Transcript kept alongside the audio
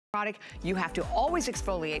product, you have to always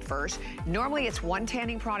exfoliate first. Normally it's one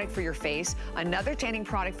tanning product for your face, another tanning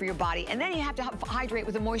product for your body, and then you have to hydrate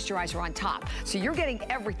with a moisturizer on top. So you're getting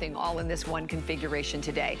everything all in this one configuration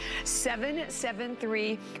today.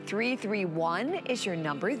 773331 is your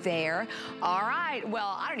number there. All right,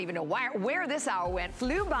 well, I don't even know where this hour went.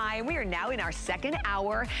 Flew by, and we are now in our second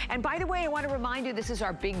hour. And by the way, I want to remind you, this is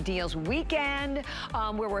our big deals weekend,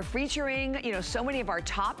 where we're featuring, so many of our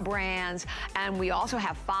top brands, and we also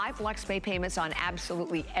have 5 flex pay payments on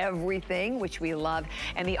absolutely everything, which we love,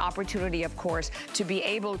 and the opportunity, of course, to be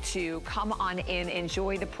able to come on in,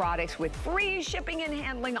 enjoy the products with free shipping and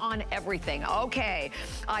handling on everything. Okay,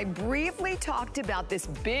 I briefly talked about this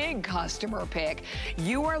big customer pick.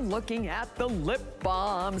 You are looking at the lip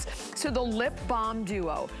balms. So the lip balm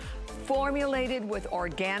duo, formulated with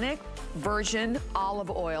organic virgin olive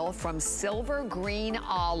oil from silver green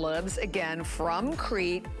olives, again from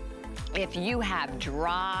Crete. If you have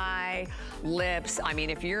dry lips, I mean,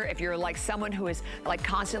 if you're like someone who is like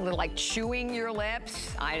constantly like chewing your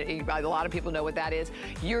lips, a lot of people know what that is,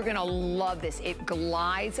 you're gonna love this. It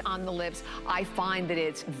glides on the lips. I find that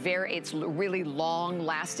it's really long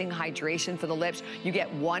lasting hydration for the lips. You get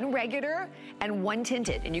one regular and one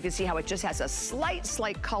tinted, and you can see how it just has a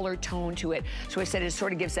slight color tone to it. So I said it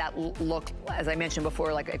sort of gives that look, as I mentioned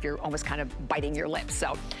before, like if you're almost kind of biting your lips.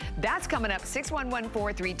 So that's coming up,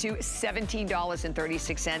 611432,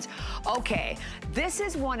 $17.36. Okay, this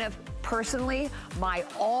is one of, personally, my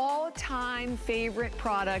all-time favorite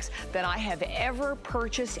products that I have ever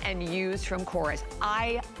purchased and used from Korres.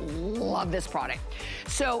 I love this product.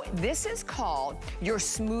 So this is called your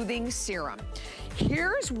smoothing serum.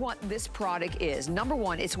 Here's what this product is. Number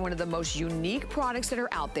one, it's one of the most unique products that are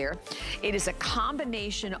out there. It is a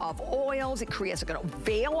combination of oils. It creates like a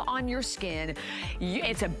veil on your skin.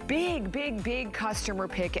 It's a big customer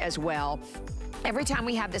pick as well. Every time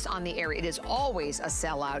we have this on the air, it is always a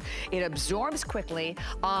sellout. It absorbs quickly.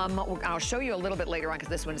 I'll show you a little bit later on because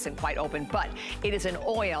this one isn't quite open, but it is an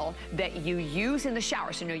oil that you use in the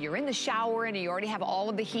shower. So you're in the shower and you already have all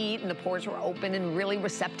of the heat and the pores are open and really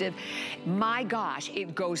receptive. My gosh,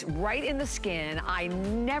 it goes right in the skin. I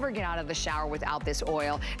never get out of the shower without this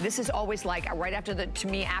oil. This is always like right after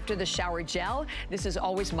after the shower gel, this is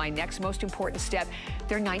always my next most important step.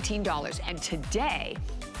 They're $19. And today,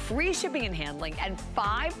 free shipping and handling, and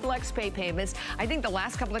 5 flex pay payments. I think the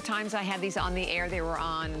last couple of times I had these on the air,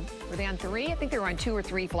 were they on 3? I think they were on 2 or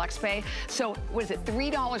 3 flex pay. So what is it,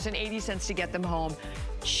 $3.80 to get them home.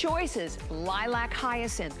 Choices, lilac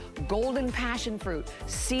hyacinth, golden passion fruit,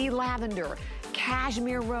 sea lavender,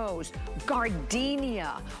 cashmere rose,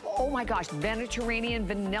 gardenia. Oh my gosh, Mediterranean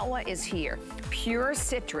vanilla is here. Pure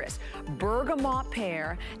citrus, bergamot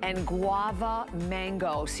pear, and guava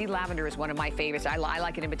mango. Sea lavender is one of my favorites. I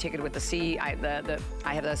like it in particular with the sea. I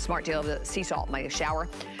have the smart deal of the sea salt in my shower.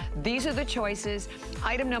 These are the choices.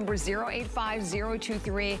 Item number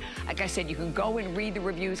 085023. Like I said, you can go and read the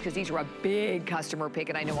reviews because these are a big customer pick,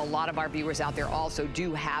 and I know a lot of our viewers out there also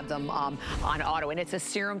do have them on auto, and it's a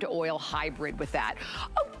serum to oil hybrid with that.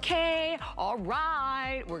 Okay, all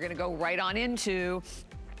right, we're gonna go right on into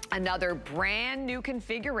another brand new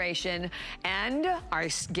configuration, and our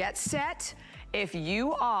get set. If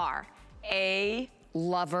you are a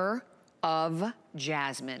lover of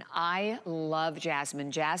jasmine. I love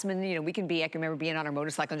jasmine. Jasmine, we can be, I can remember being on our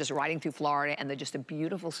motorcycle and just riding through Florida and just a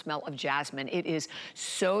beautiful smell of jasmine. It is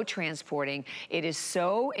so transporting. It is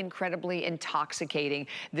so incredibly intoxicating.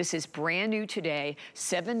 This is brand new today.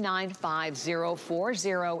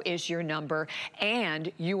 795040 is your number,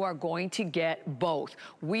 and you are going to get both.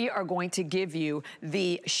 We are going to give you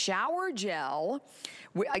the shower gel.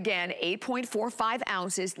 Again, 8.45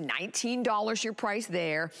 ounces, $19 your price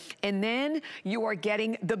there. And then you are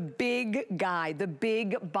getting the big guy, the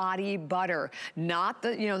big body butter. Not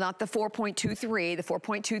the, not the 4.23. The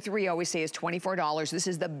 4.23 I always say is $24. This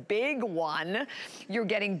is the big one. You're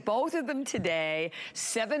getting both of them today,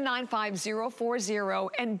 795040,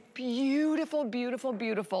 and beautiful, beautiful,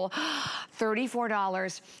 beautiful,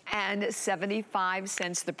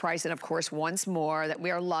 $34.75 the price. And of course, once more, that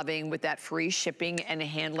we are loving with that free shipping and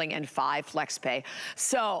handling and 5 flex pay.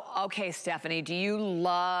 So, okay, Stephanie, do you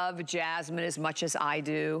love jasmine as much as I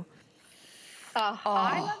do?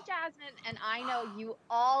 I love jasmine, and I know you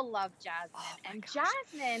all love jasmine. And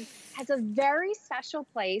jasmine has a very special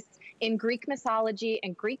place in Greek mythology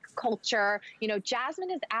and Greek culture. You know,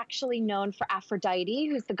 jasmine is actually known for Aphrodite,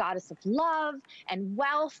 who's the goddess of love and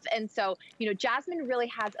wealth. And so, you know, jasmine really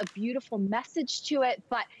has a beautiful message to it,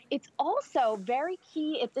 but it's also very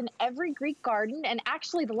key. It's in every Greek garden. And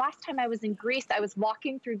actually, the last time I was in Greece, I was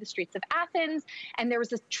walking through the streets of Athens, and there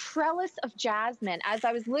was a trellis of jasmine as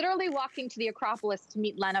I was literally walking to the Acropolis to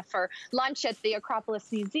meet Lena for lunch at the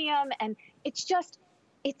Acropolis Museum. And it's just,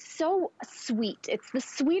 it's so sweet. It's the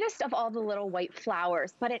sweetest of all the little white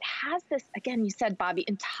flowers, but it has this, again, you said, Bobbi,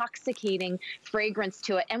 intoxicating fragrance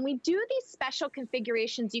to it. And we do these special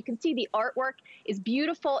configurations. You can see the artwork is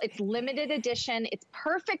beautiful. It's limited edition. It's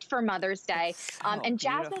perfect for Mother's Day. And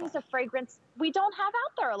jasmine is a fragrance we don't have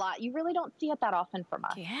out there a lot. You really don't see it that often from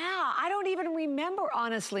us. Yeah, I don't even remember,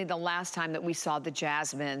 honestly, the last time that we saw the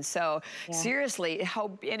jasmine. So seriously,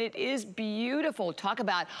 and it is beautiful. Talk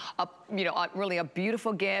about, really a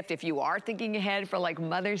beautiful gift. If you are thinking ahead for like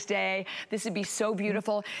Mother's Day, this would be so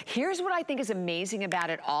beautiful. Here's what I think is amazing about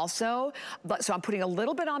it also. So I'm putting a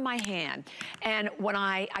little bit on my hand. And when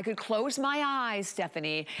I could close my eyes,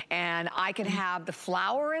 Stephanie, and I can have the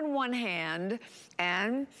flower in one hand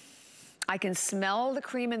and I can smell the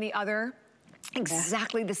cream in the other.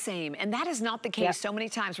 Exactly the same. And that is not the case so many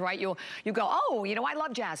times, right? You go, oh, you know, I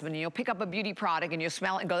love jasmine. And you'll pick up a beauty product and you'll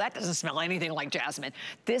smell it and go, that doesn't smell anything like jasmine.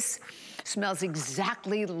 This smells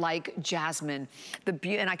exactly like jasmine.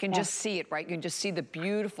 And I can just see it, right? You can just see the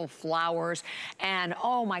beautiful flowers. And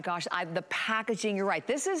oh my gosh, the packaging, you're right.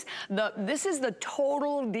 This is the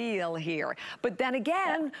total deal here. But then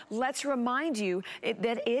again, let's remind you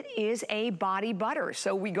that it is a body butter.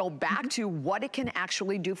 So we go back to what it can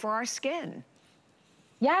actually do for our skin.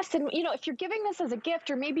 Yes, and you know, if you're giving this as a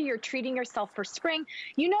gift or maybe you're treating yourself for spring,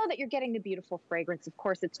 you know that you're getting the beautiful fragrance. Of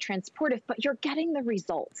course, it's transportive, but you're getting the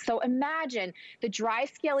results. So imagine the dry,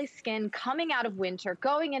 scaly skin coming out of winter,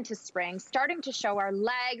 going into spring, starting to show our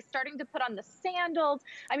legs, starting to put on the sandals.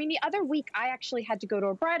 I mean, the other week, I actually had to go to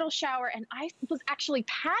a bridal shower and I was actually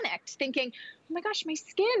panicked thinking, oh my gosh, my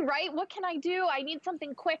skin, right? What can I do? I need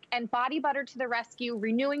something quick, and body butter to the rescue,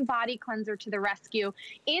 renewing body cleanser to the rescue.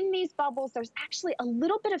 In these bubbles, there's actually a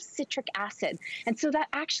little bit of citric acid. And so that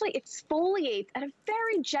actually exfoliates at a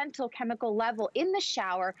very gentle chemical level in the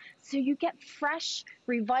shower. So you get fresh,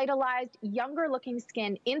 revitalized, younger looking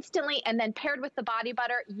skin instantly. And then paired with the body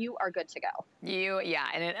butter, you are good to go.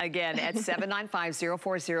 And again, at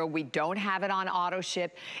 795-040, we don't have it on auto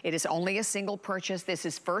ship. It is only a single purchase. This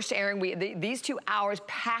is first airing. These 2 hours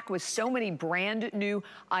packed with so many brand new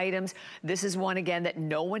items. This is one, again, that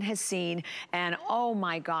no one has seen. And oh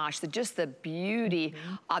my gosh, just the beauty.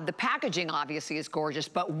 The packaging obviously is gorgeous,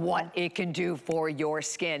 but what it can do for your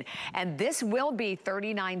skin. And this will be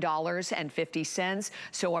 $39.50.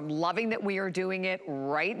 So I'm loving that we are doing it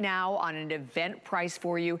right now on an event price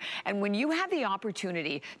for you. And when you have the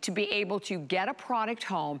opportunity to be able to get a product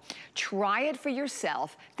home, try it for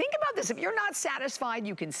yourself. Think about this. If you're not satisfied,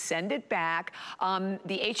 you can send it back. The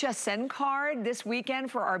HSN card this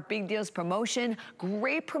weekend for our Big Deals promotion.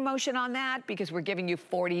 Great promotion on that because we're giving you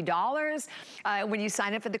 $40 when you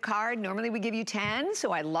sign up for the card. Normally we give you 10,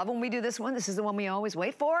 so I love when we do this one. This is the one we always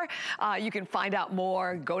wait for. You can find out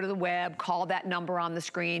more, go to the web, call that number on the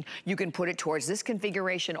screen. You can put it towards this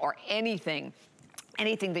configuration or anything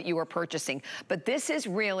that you are purchasing. But this is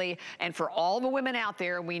really, and for all the women out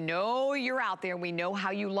there, we know you're out there, we know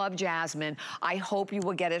how you love jasmine. I hope you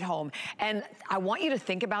will get it home. And I want you to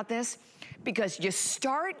think about this, because you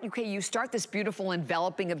start this beautiful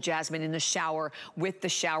enveloping of jasmine in the shower with the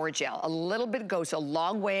shower gel. A little bit goes a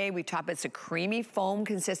long way. We talk about it's a creamy foam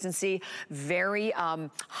consistency, very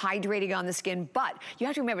hydrating on the skin, but you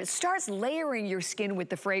have to remember, it starts layering your skin with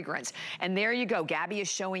the fragrance. And there you go. Gabby is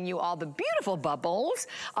showing you all the beautiful bubbles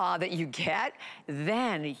that you get.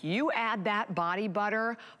 Then you add that body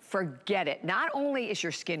butter, forget it. Not only is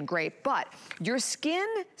your skin great, but your skin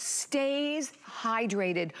stays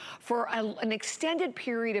hydrated for an extended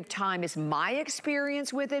period of time is my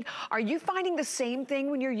experience with it. Are you finding the same thing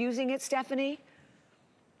when you're using it, Stephanie?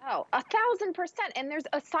 Oh, 1,000%. And there's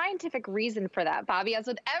a scientific reason for that, Bobbi, as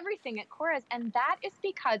with everything at Korres. And that is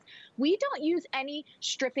because we don't use any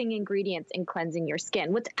stripping ingredients in cleansing your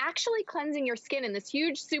skin. What's actually cleansing your skin in this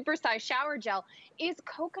huge supersized shower gel is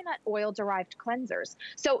coconut oil derived cleansers.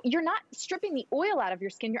 So you're not stripping the oil out of your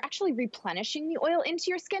skin. You're actually replenishing the oil into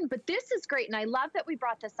your skin. But this is great. And I love that we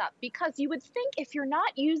brought this up, because you would think if you're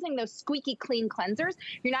not using those squeaky clean cleansers,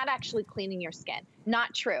 you're not actually cleaning your skin.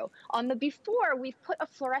 Not true. On the before, we've put a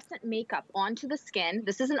fluoride fluorescent makeup onto the skin.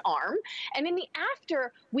 This is an arm. And in the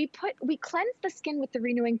after, we cleanse the skin with the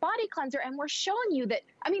renewing body cleanser, and we're showing you that,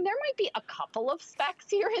 I mean, there might be a couple of specks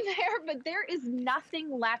here and there, but there is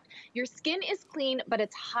nothing left. Your skin is clean, but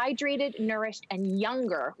it's hydrated, nourished, and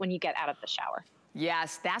younger when you get out of the shower.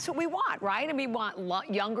 Yes, that's what we want, right? And we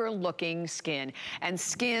want younger looking skin, and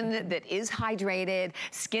skin that is hydrated,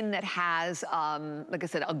 skin that has, like I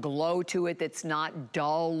said, a glow to it that's not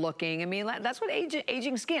dull looking. I mean, that's what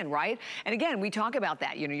aging skin, right? And again, we talk about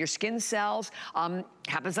that. You know, your skin cells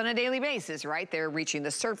happens on a daily basis, right? They're reaching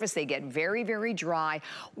the surface, they get very, very dry.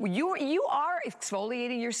 You are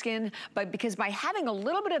exfoliating your skin, but because by having a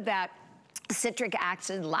little bit of that citric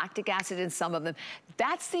acid, lactic acid in some of them,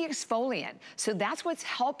 that's the exfoliant. So that's what's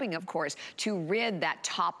helping, of course, to rid that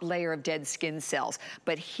top layer of dead skin cells.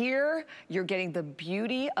 But here, you're getting the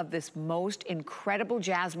beauty of this most incredible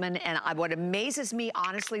jasmine, and what amazes me,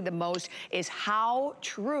 honestly, the most is how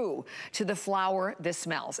true to the flower this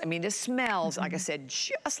smells. I mean, this smells, like I said,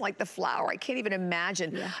 just like the flower. I can't even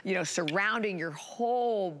imagine, you know, surrounding your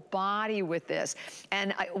whole body with this.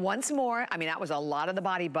 And once more, I mean, that was a lot of the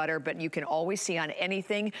body butter, but you can always see on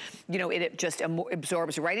anything, you know, it just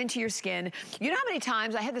absorbs right into your skin. You know how many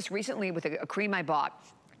times, I had this recently with a cream I bought,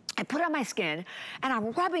 I put it on my skin, and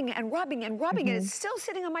I'm rubbing and rubbing and rubbing, and it's still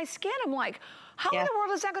sitting on my skin. I'm like, how in the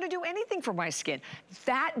world is that going to do anything for my skin?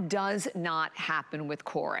 That does not happen with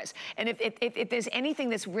Korres. And if there's anything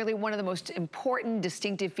that's really one of the most important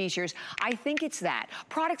distinctive features, I think it's that.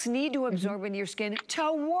 Products need to absorb into your skin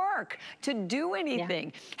to work, to do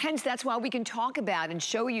anything. Hence, that's why we can talk about and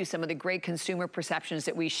show you some of the great consumer perceptions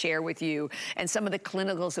that we share with you, and some of the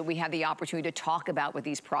clinicals that we have the opportunity to talk about with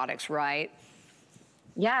these products, right?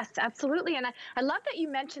 Yes, absolutely. And I love that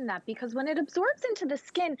you mentioned that, because when it absorbs into the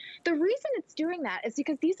skin, the reason it's doing that is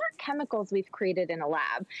because these aren't chemicals we've created in a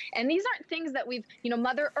lab. And these aren't things that we've, you know,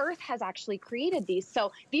 Mother Earth has actually created these.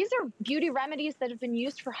 So these are beauty remedies that have been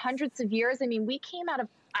used for hundreds of years. I mean, we came out of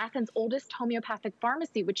Athens' oldest homeopathic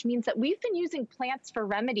pharmacy, which means that we've been using plants for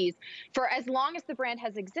remedies for as long as the brand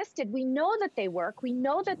has existed. We know that they work, we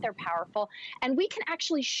know that they're powerful, and we can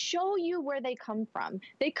actually show you where they come from.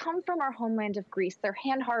 They come from our homeland of Greece. They're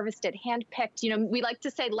hand harvested, hand picked. You know, we like to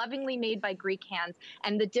say lovingly made by Greek hands,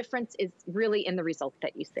 and the difference is really in the result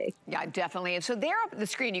that you see. Yeah, definitely. And so there up the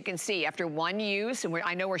screen, you can see after one use, and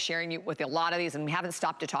I know we're sharing you with a lot of these, and we haven't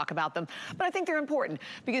stopped to talk about them, but I think they're important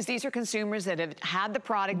because these are consumers that have had the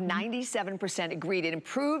product. 97% agreed it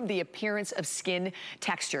improved the appearance of skin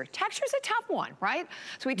texture. Texture is a tough one, right?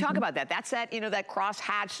 So we talk about that. That's that, you know, that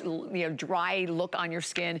cross-hatch, you know, dry look on your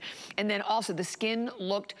skin. And then also the skin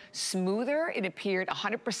looked smoother. It appeared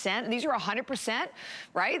 100%. And these are 100%,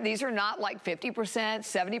 right? These are not like 50%,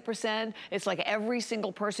 70%. It's like every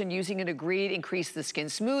single person using it agreed, increased the skin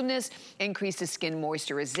smoothness, increased the skin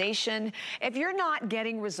moisturization. If you're not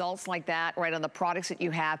getting results like that, right, on the products that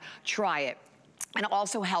you have, try it. And it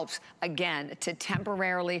also helps, again, to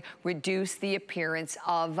temporarily reduce the appearance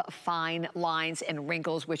of fine lines and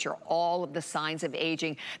wrinkles, which are all of the signs of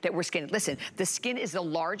aging that we're skin. Listen, the skin is the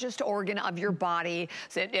largest organ of your body.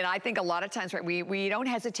 And I think a lot of times, right, we don't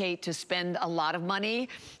hesitate to spend a lot of money.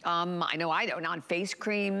 I know I don't, on face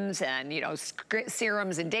creams and, you know,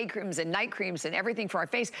 serums and day creams and night creams and everything for our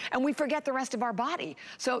face. And we forget the rest of our body.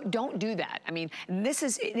 So don't do that. I mean, this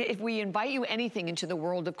is, if we invite you anything into the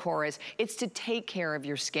world of Korres, it's to take care of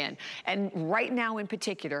your skin. And right now in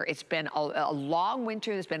particular, it's been a long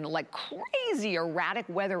winter. There's been like crazy erratic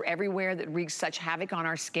weather everywhere that wreaks such havoc on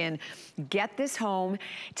our skin. Get this home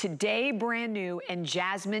today, brand new, and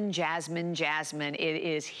Jasmine, Jasmine, Jasmine. It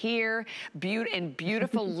is here, in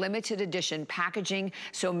beautiful limited edition packaging.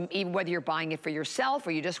 So even whether you're buying it for yourself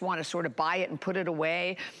or you just want to sort of buy it and put it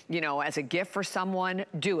away, you know, as a gift for someone,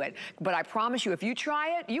 do it. But I promise you, if you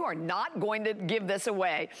try it, you are not going to give this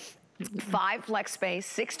away. 5 flex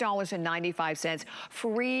space, $6.95,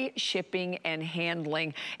 free shipping and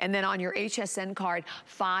handling. And then on your HSN card,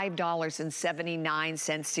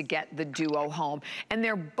 $5.79 to get the duo home. And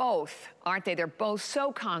they're both, aren't they? They're both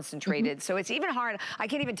so concentrated. So it's even hard. I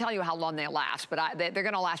can't even tell you how long they last, but they're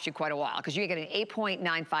going to last you quite a while because you're getting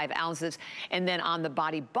 8.95 ounces. And then on the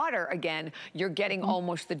body butter, again, you're getting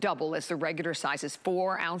almost the double as the regular size is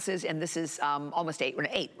 4 ounces. And this is almost 8,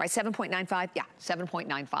 right? 7.95? Yeah,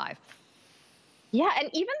 7.95. Yeah, and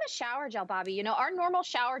even the shower gel, Bobby, you know, our normal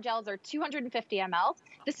shower gels are 250 ml.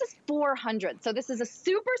 This is 400. So this is a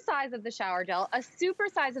super size of the shower gel, a super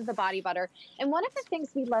size of the body butter. And one of the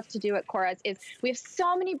things we love to do at Korres is we have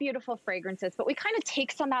so many beautiful fragrances, but we kind of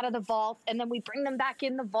take some out of the vault and then we bring them back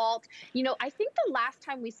in the vault. You know, I think the last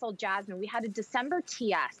time we sold Jasmine, we had a December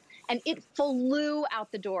TS. and it flew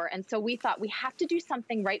out the door. And so we thought we have to do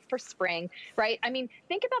something right for spring, right? I mean,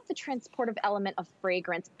 think about the transportive element of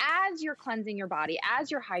fragrance. As you're cleansing your body,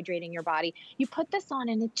 as you're hydrating your body, you put this on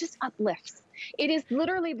and it just uplifts. It is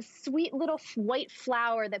literally the sweet little white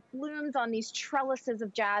flower that blooms on these trellises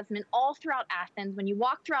of jasmine all throughout Athens. When you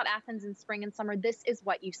walk throughout Athens in spring and summer, this is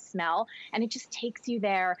what you smell, and it just takes you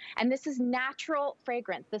there. And this is natural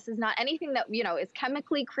fragrance. This is not anything that, you know, is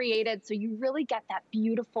chemically created, so you really get that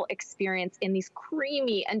beautiful experience in these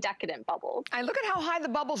creamy and decadent bubbles. And look at how high the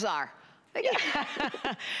bubbles are. They're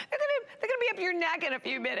gonna be up your neck in a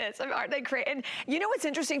few minutes. Aren't they great? And you know what's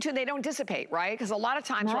interesting too? They don't dissipate, right? Because a lot of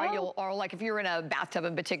times, right, or like if you're in a bathtub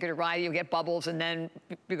in particular, right, you'll get bubbles and then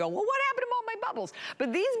you go, well, what happened to all my bubbles?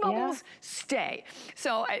 But these bubbles stay.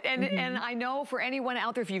 So, and I know for anyone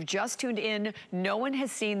out there, if you've just tuned in, no one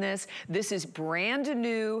has seen this. This is brand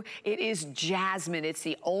new. It is jasmine. It's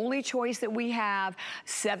the only choice that we have.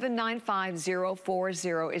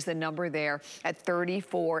 795040 is the number there at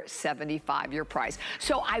 $34.75. Your price.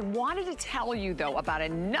 So I wanted to tell you though about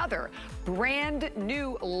another brand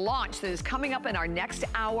new launch that is coming up in our next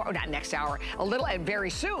hour, or not next hour, a little,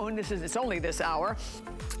 very soon. It's only this hour.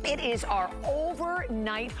 It is our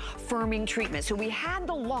overnight firming treatment. So we had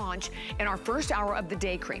the launch in our first hour of the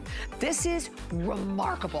day cream. This is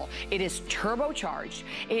remarkable. It is turbocharged.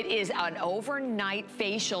 It is an overnight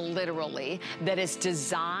facial, literally, that is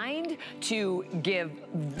designed to give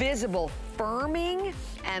visible firming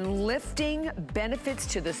and lifting benefits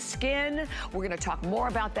to the skin. We're gonna talk more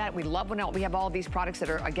about that. We love when we have all these products that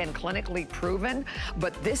are, again, clinically proven,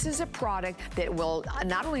 but this is a product that will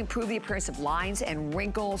not only improve the appearance of lines and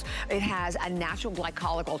wrinkles, it has a natural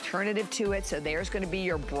glycolic alternative to it, so there's gonna be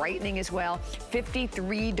your brightening as well.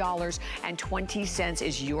 $53.20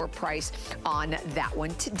 is your price on that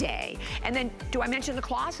one today. And then, do I mention the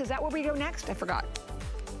gloss? Is that where we go next? I forgot.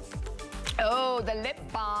 Oh, the lip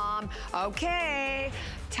balm. Okay,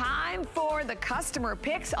 time for the customer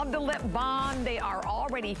picks of the lip balm. They are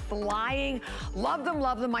already flying. Love them,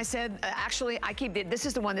 love them. I said, actually, this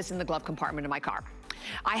is the one that's in the glove compartment of my car.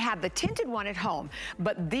 I have the tinted one at home,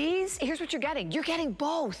 but these, here's what you're getting. You're getting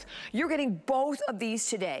both. You're getting both of these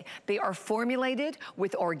today. They are formulated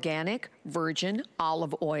with organic virgin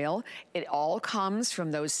olive oil. It all comes from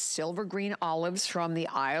those silver green olives from the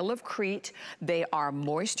Isle of Crete. They are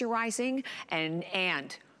moisturizing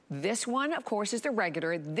and this one, of course, is the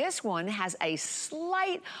regular. This one has a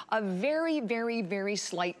very, very, very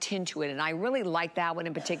slight tint to it. And I really like that one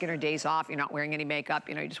in particular. Days off, you're not wearing any makeup,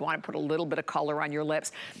 you know, you just want to put a little bit of color on your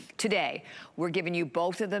lips. Today, we're giving you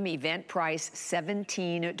both of them event price,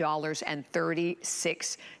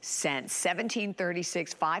 $17.36.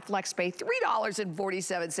 $17.36, 5 flex pay,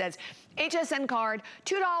 $3.47. HSN card,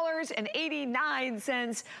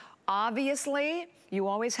 $2.89. Obviously, you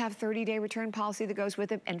always have 30-day return policy that goes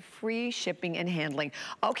with it and free shipping and handling.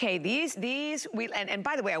 Okay, and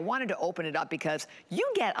by the way, I wanted to open it up because you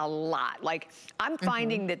get a lot. Like, I'm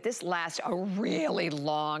finding that this lasts a really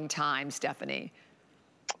long time, Stephanie.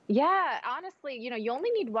 Yeah, honestly, you know, you only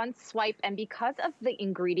need one swipe, and because of the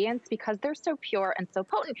ingredients, because they're so pure and so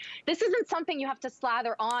potent, this isn't something you have to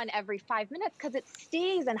slather on every 5 minutes because it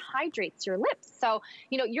stays and hydrates your lips. So,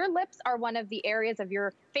 you know, your lips are one of the areas of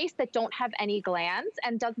your face that don't have any glands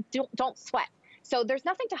and don't sweat. So there's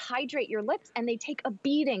nothing to hydrate your lips, and they take a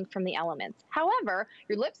beating from the elements. However,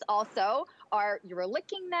 your lips also you're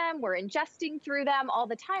licking them, we're ingesting through them all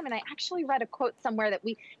the time. And I actually read a quote somewhere that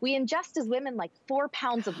we ingest as women like 4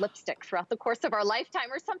 pounds of lipstick throughout the course of our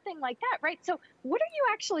lifetime or something like that, right? So what are you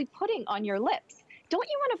actually putting on your lips? Don't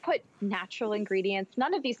you want to put natural ingredients,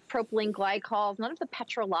 none of these propylene glycols, none of the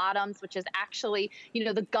petrolatum, which is actually, you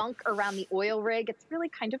know, the gunk around the oil rig. It's really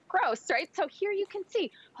kind of gross, right? So here you can see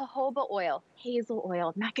jojoba oil, hazel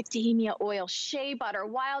oil, macadamia oil, shea butter,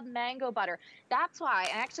 wild mango butter. That's why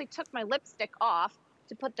I actually took my lipstick off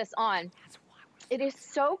to put this on. It is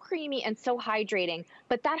so creamy and so hydrating,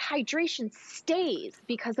 but that hydration stays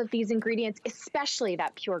because of these ingredients, especially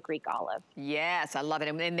that pure Greek olive. Yes, I love it.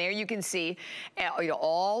 And there you can see you know,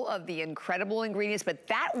 all of the incredible ingredients, but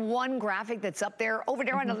that one graphic that's up there, over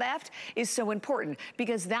there on the left, is so important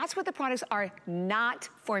because that's what the products are not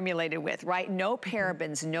formulated with, right? No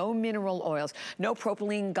parabens, no mineral oils, no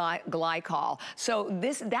propylene glycol. So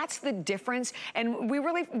that's the difference. And we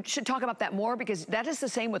really should talk about that more because that is the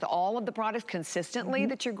same with all of the products consistently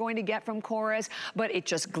that you're going to get from Korres, but it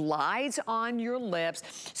just glides on your lips,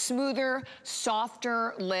 smoother,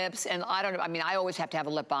 softer lips. And I don't know, I mean, I always have to have a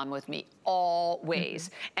lip balm with me, always.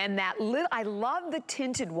 And that I love the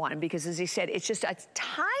tinted one because, as he said, it's just a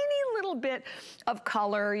tiny little bit of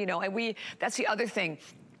color, you know, and that's the other thing.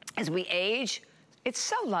 As we age, It's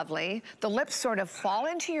so lovely. The lips sort of fall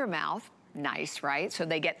into your mouth. Nice, right? So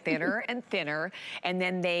they get thinner and thinner, and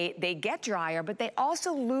then they get drier, but they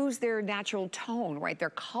also lose their natural tone, right?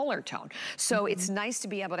 Their color tone. So it's nice to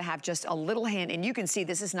be able to have just a little hint, and you can see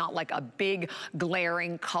this is not like a big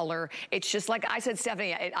glaring color. It's just like I said,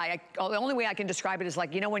 Stephanie, the only way I can describe it is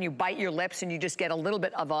like, you know, when you bite your lips and you just get a little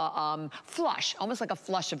bit of a flush, almost like a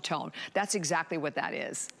flush of tone. That's exactly what that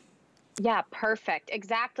is. Yeah, perfect.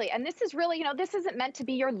 Exactly. And this is really, you know, this isn't meant to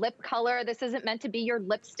be your lip color. This isn't meant to be your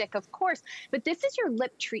lipstick, of course, but this is your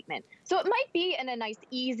lip treatment. So it might be in a nice,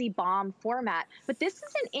 easy balm format, but this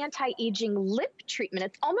is an anti-aging lip treatment.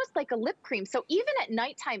 It's almost like a lip cream. So even at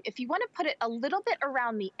nighttime, if you want to put it a little bit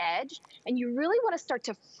around the edge and you really want to start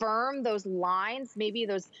to firm those lines, maybe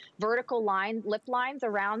those vertical lines, lip lines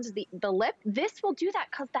around the lip, this will do that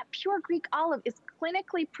because that pure Greek olive is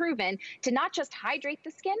clinically proven to not just hydrate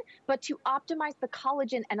the skin, but to optimize the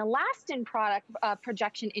collagen and elastin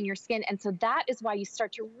projection in your skin. And so that is why you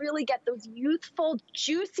start to really get those youthful,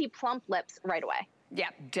 juicy, plump lips right away. Yeah,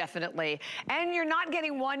 definitely. And you're not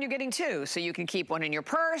getting one, you're getting two. So you can keep one in your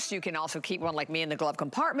purse. You can also keep one like me in the glove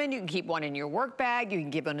compartment. You can keep one in your work bag. You can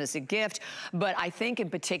give one as a gift. But I think in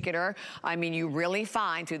particular, I mean, you really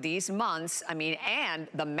find through these months, I mean, and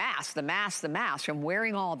the mask, from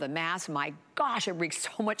wearing all the masks, my gosh, it wreaks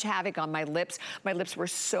so much havoc on my lips. My lips were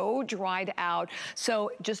so dried out.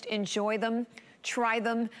 So just enjoy them, try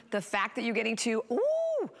them. The fact that you're getting two,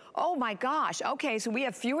 ooh, oh my gosh. Okay, so we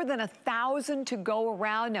have fewer than 1,000 to go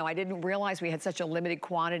around now. I didn't realize we had such a limited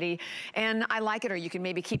quantity, and I like it. Or you can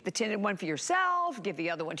maybe keep the tinted one for yourself, give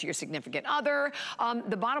the other one to your significant other.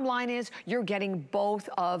 The bottom line is you're getting both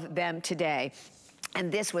of them today. And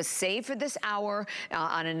this was saved for this hour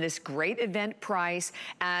on this great event price.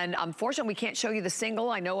 And unfortunately, we can't show you the single.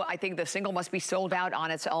 I think the single must be sold out on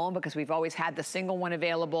its own because we've always had the single one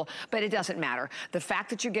available, but it doesn't matter. The fact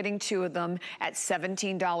that you're getting two of them at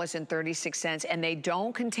 $17.36, and they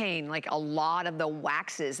don't contain like a lot of the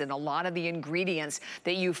waxes and a lot of the ingredients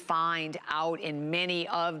that you find out in many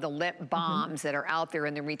of the lip balms that are out there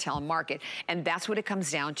in the retail market. And that's what it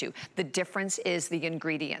comes down to. The difference is the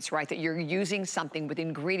ingredients, right? That you're using something with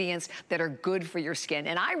ingredients that are good for your skin.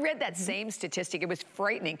 And I read that same statistic. It was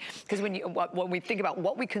frightening because when we think about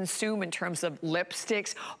what we consume in terms of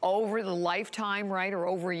lipsticks over the lifetime, right, or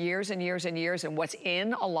over years and years and years, and what's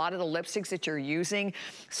in a lot of the lipsticks that you're using.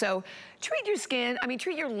 So treat your skin,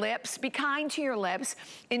 treat your lips, be kind to your lips,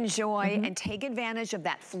 enjoy and take advantage of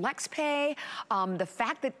that flex pay. The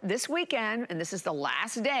fact that this weekend, and this is the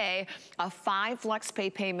last day, of 5 flex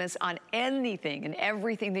pay payments on anything and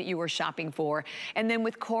everything that you are shopping for. And then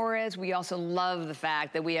with Korres, we also love the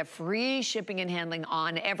fact that we have free shipping and handling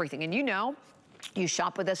on everything. And you know, you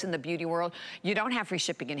shop with us in the beauty world, you don't have free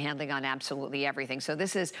shipping and handling on absolutely everything. So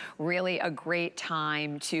this is really a great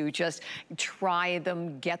time to just try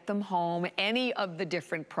them, get them home, any of the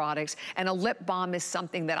different products. And a lip balm is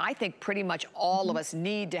something that I think pretty much all of us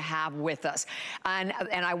need to have with us. And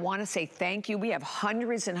I want to say thank you. We have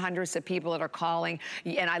hundreds and hundreds of people that are calling.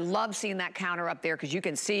 And I love seeing that counter up there because you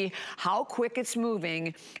can see how quick it's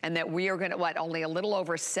moving, and that we are going to, only a little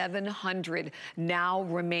over 700 now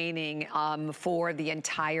remaining for the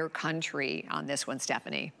entire country on this one,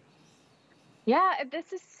 Stephanie. Yeah,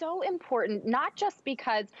 this is so important, not just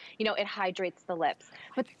because, you know, it hydrates the lips,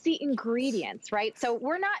 but it's the ingredients, right? So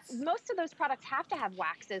most of those products have to have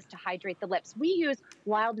waxes to hydrate the lips. We use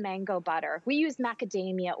wild mango butter. We use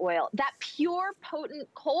macadamia oil, that pure, potent,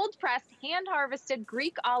 cold-pressed, hand-harvested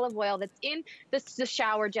Greek olive oil that's in the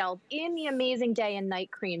shower gels, in the amazing day and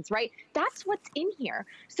night creams, right? That's what's in here.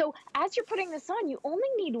 So as you're putting this on, you only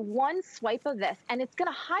need one swipe of this, and it's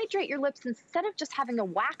gonna hydrate your lips instead of just having a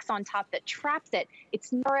wax on top that traps it.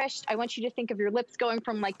 It's nourished. I want you to think of your lips going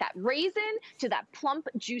from like that raisin to that plump,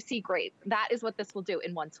 juicy grape. That is what this will do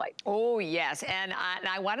in one swipe. Oh, yes. And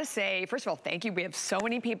I want to say, first of all, thank you. We have so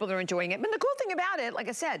many people that are enjoying it. And the cool thing about it, like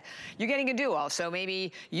I said, you're getting a duo. So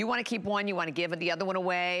maybe you want to keep one, you want to give the other one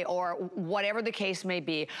away, or whatever the case may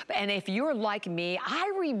be. And if you're like me,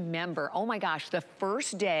 I remember, oh my gosh, the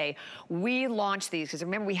first day we launched these, because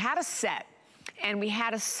remember, we had a set. And we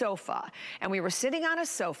had a sofa, and we were sitting on a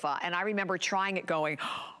sofa, and I remember trying it going,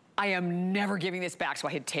 I am never giving this back. So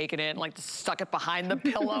I had taken it and like stuck it behind the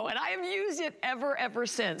pillow, and I have used it ever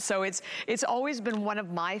since. So it's always been one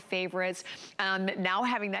of my favorites. Now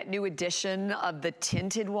having that new edition of the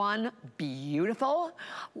tinted one, beautiful,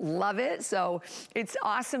 love it. So it's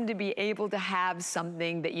awesome to be able to have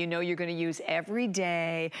something that you know you're gonna use every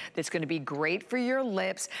day, that's gonna be great for your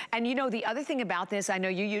lips. And you know, the other thing about this, I know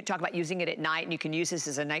you talk about using it at night, and you can use this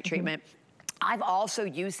as a night treatment. I've also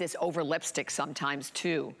used this over lipstick sometimes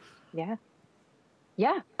too. Yeah.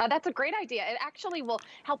 Yeah, that's a great idea. It actually will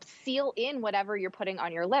help seal in whatever you're putting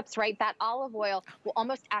on your lips, right? That olive oil will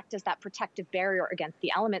almost act as that protective barrier against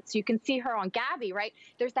the elements. So you can see her on Gabby, right?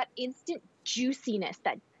 There's that instant juiciness,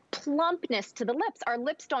 that plumpness to the lips. Our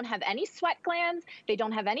lips don't have any sweat glands. They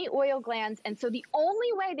don't have any oil glands. And so the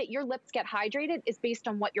only way that your lips get hydrated is based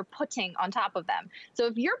on what you're putting on top of them. So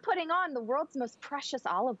if you're putting on the world's most precious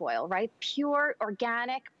olive oil, right? Pure,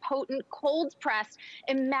 organic, potent, cold pressed.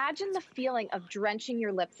 Imagine the feeling of drenching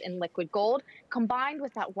your lips in liquid gold combined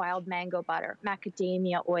with that wild mango butter,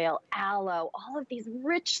 macadamia oil, aloe, all of these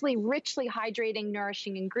richly, richly hydrating,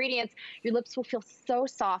 nourishing ingredients. Your lips will feel so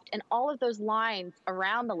soft, and all of those lines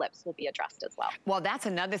around the lips will be addressed as well. Well, that's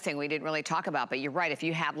another thing we didn't really talk about, but you're right. If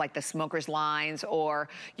you have like the smoker's lines or,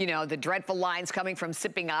 you know, the dreadful lines coming from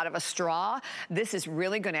sipping out of a straw, this is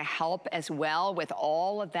really going to help as well with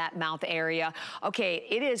all of that mouth area. Okay,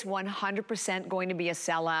 it is 100% going to be a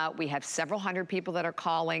sellout. We have several hundred people that are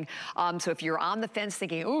calling. So if you're on the fence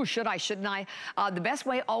thinking, ooh, should I, shouldn't I? The best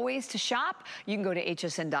way always to shop, you can go to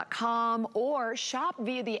hsn.com or shop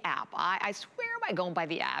via the app. I swear by going by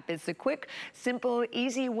the app. It's a quick, simple,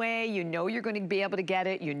 easy way. You know you're going to be able to get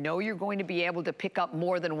it. You know you're going to be able to pick up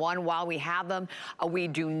more than one while we have them. We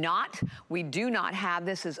do not have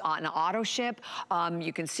this as an auto ship.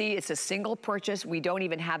 You can see it's a single purchase. We don't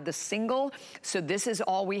even have the single. So this is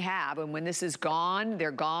all we have. And when this is gone,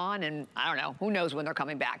 they're gone. And I don't know, who knows when they're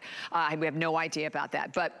coming back. We have no idea about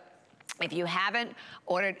that. But if you haven't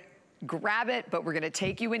ordered, grab it, but we're gonna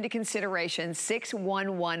take you into consideration.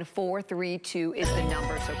 611432 is the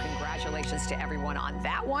number, so congratulations to everyone on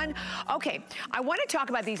that one. Okay, I wanna talk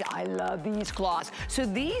about these. I love these cloths. So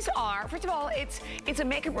these are, first of all, it's a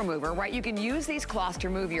makeup remover, right? You can use these cloths to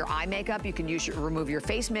remove your eye makeup. You can remove your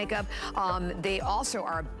face makeup. They also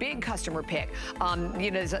are a big customer pick. You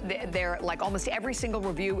know, they're like almost every single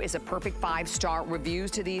review is a perfect 5-star reviews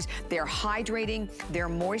to these. They're hydrating, they're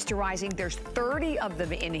moisturizing. There's 30 of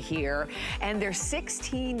them in here. And they're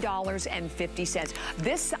 $16.50.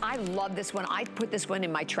 This, I love this one. I put this one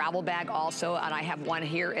in my travel bag also, and I have one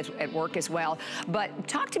here at work as well. But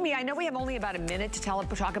talk to me, I know we have only about a minute to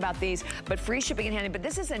talk about these, but free shipping and handling, but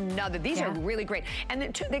this is another, these are really great.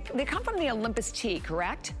 And they come from the Olympus tea,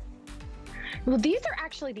 correct? Well, these are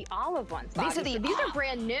actually the olive ones, Bobby. These are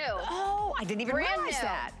brand new. Oh, I didn't even realize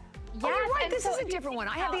that. Yes, oh, you're right, this is a different one.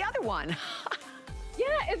 I have the other one. Yeah,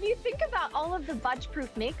 if you think about all of the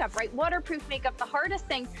budge-proof makeup, right? Waterproof makeup, the hardest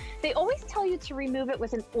thing, they always tell you to remove it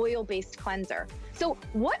with an oil-based cleanser. So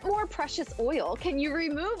what more precious oil can you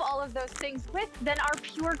remove all of those things with than our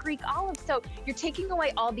pure Greek olive? So you're taking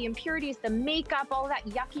away all the impurities, the makeup, all that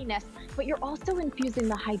yuckiness, but you're also infusing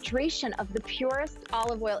the hydration of the purest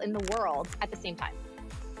olive oil in the world at the same time.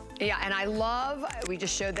 Yeah, and I love, we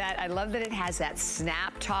just showed that, I love that it has that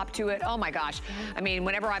snap top to it. Oh my gosh. I mean,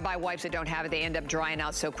 whenever I buy wipes that don't have it, they end up drying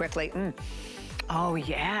out so quickly. Oh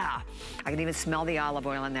yeah, I can even smell the olive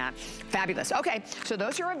oil in that. Fabulous. Okay, so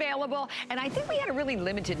those are available, and I think we had a really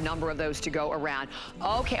limited number of those to go around.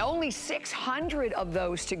 Okay, only 600 of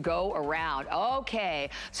those to go around. Okay,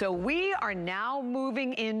 so we are now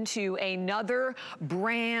moving into another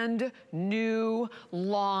brand new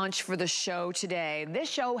launch for the show today. This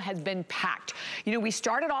show has been packed. You know, we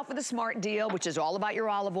started off with a smart deal, which is all about your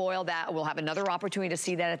olive oil. That we'll have another opportunity to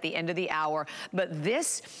see that at the end of the hour, but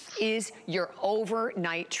this is your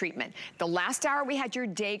overnight treatment. The last hour we had your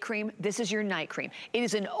day cream. This is your night cream. It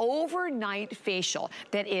is an overnight facial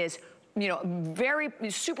that is, you know, very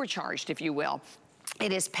supercharged, if you will.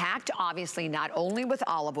 It is packed, obviously, not only with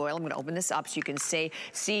olive oil. I'm going to open this up so you can see,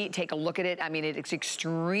 take a look at it. I mean, it's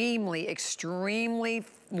extremely, extremely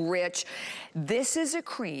rich. This is a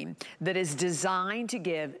cream that is designed to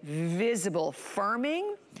give visible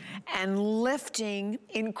firming and lifting,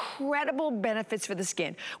 incredible benefits for the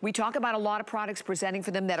skin. We talk about a lot of products presenting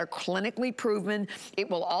for them that are clinically proven. It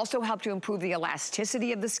will also help to improve the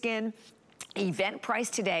elasticity of the skin. Event price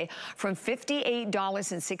today from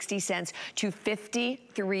 $58.60 to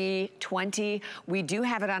 $53.20. We do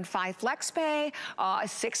have it on 5 FlexPay,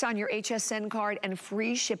 6 on your HSN card, and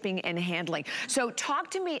free shipping and handling. So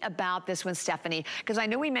talk to me about this one, Stephanie, because I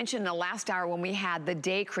know we mentioned in the last hour when we had the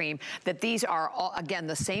day cream that these are, all, again,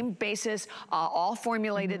 the same basis, all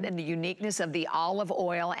formulated in the uniqueness of the olive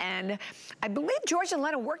oil. And I believe George and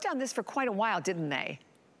Lena worked on this for quite a while, didn't they?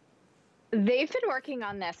 They've been working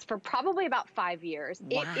on this for probably about 5 years.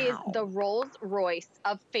 Wow. It is the Rolls Royce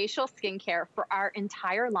of facial skincare for our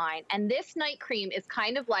entire line. And this night cream is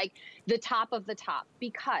kind of like the top of the top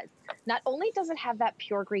because not only does it have that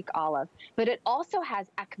pure Greek olive, but it also has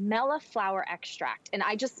acmella flower extract. And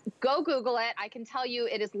I just go Google it. I can tell you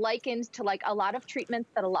it is likened to like a lot of treatments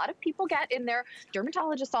that a lot of people get in their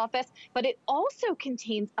dermatologist's office, but it also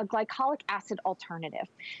contains a glycolic acid alternative.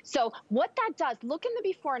 So what that does, look in the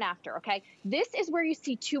before and after, okay? This is where you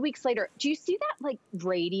see 2 weeks later. Do you see that like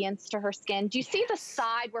radiance to her skin? Do you see the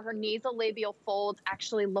side where her nasolabial folds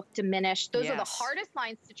actually look diminished? Those are the hardest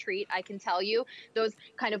lines to treat, I can tell you. Those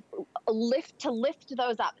kind of lift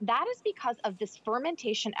those up. That is because of this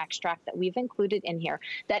fermentation extract that we've included in here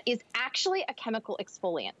that is actually a chemical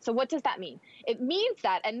exfoliant. So what does that mean? It means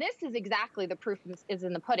that, and this is exactly the proof is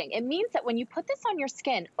in the pudding. It means that when you put this on your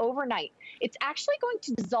skin overnight, it's actually going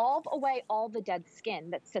to dissolve away all the dead skin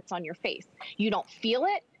that sits on your face. You don't feel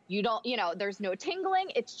it. You don't, you know, there's no tingling.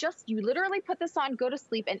 It's just, you literally put this on, go to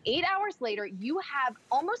sleep, and 8 hours later, you have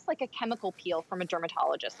almost like a chemical peel from a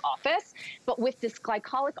dermatologist's office, but with this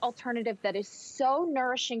glycolic alternative that is so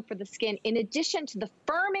nourishing for the skin, in addition to the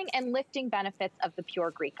firming and lifting benefits of the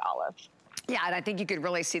pure Greek olive. Yeah, and I think you could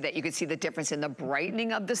really see that. You could see the difference in the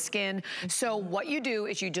brightening of the skin. So what you do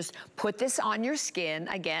is you just put this on your skin,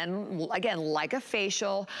 again, like a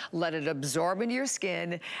facial, let it absorb into your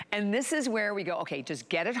skin. And this is where we go, okay, just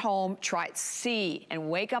get it home, try it, see, and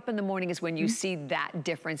wake up in the morning is when you see that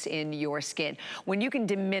difference in your skin. When you can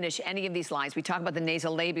diminish any of these lines, we talk about the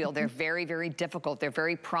nasolabial, they're very, very difficult, they're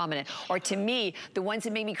very prominent. Or to me, the ones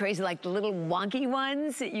that make me crazy, like the little wonky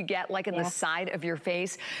ones that you get like in the side of your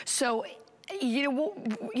face. So,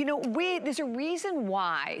 there's a reason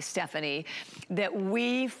why, Stephanie, that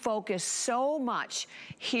we focus so much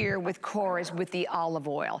here with Korres with the olive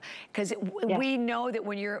oil. Because we know that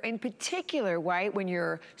when you're, in particular, right, when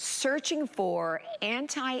you're searching for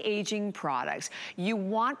anti-aging products, you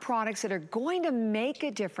want products that are going to make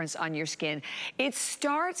a difference on your skin. It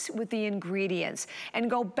starts with the ingredients. And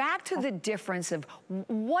go back to the difference of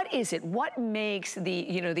what is it? What makes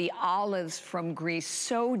the olives from Greece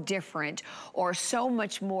so different or so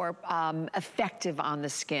much more effective on the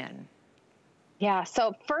skin? Yeah,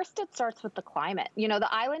 so first it starts with the climate. You know,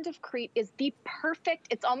 the island of Crete is the perfect,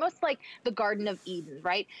 it's almost like the Garden of Eden,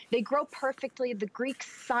 right? They grow perfectly, the Greek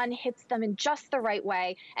sun hits them in just the right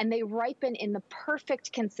way, and they ripen in the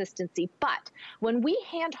perfect consistency. But when we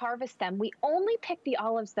hand harvest them, we only pick the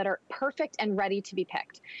olives that are perfect and ready to be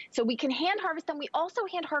picked. So we can hand harvest them. We also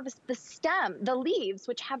hand harvest the stem, the leaves,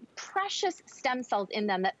 which have precious stem cells in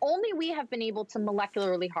them that only we have been able to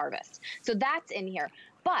molecularly harvest. So that's in here.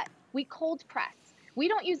 But we cold press. We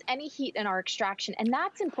don't use any heat in our extraction, and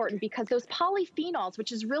that's important because those polyphenols,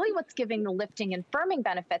 which is really what's giving the lifting and firming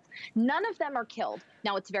benefits, none of them are killed.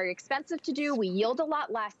 Now, it's very expensive to do. We yield a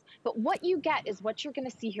lot less, but what you get is what you're going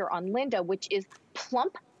to see here on Linda, which is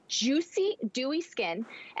plump, juicy, dewy skin.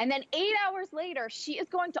 And then 8 hours later, she is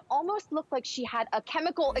going to almost look like she had a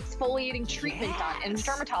chemical exfoliating treatment done in the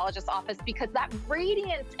dermatologist's office, because that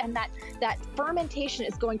radiance and that fermentation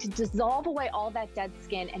is going to dissolve away all that dead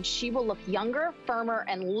skin, and she will look younger, firmer,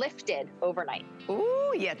 and lifted overnight.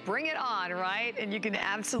 Ooh, yeah, bring it on, right? And you can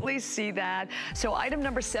absolutely see that. So item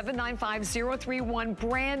number 795031,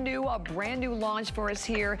 a brand new launch for us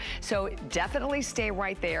here. So definitely stay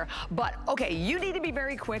right there. But okay, you need to be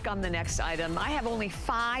very quick on the next item. I have only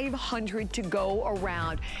 500 to go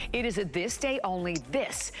around. It is a this day only.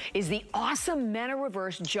 This is the awesome Mena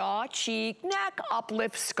Reverse Jaw, Cheek, Neck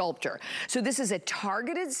Uplift Sculptor. So this is a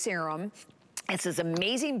targeted serum. It's this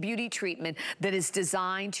amazing beauty treatment that is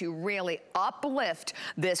designed to really uplift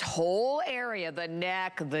this whole area, the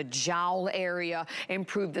neck, the jowl area,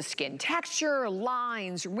 improve the skin texture,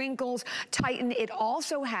 lines, wrinkles, tighten. It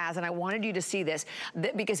also has, and I wanted you to see this,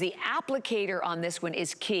 because the applicator on this one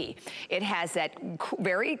is key. It has that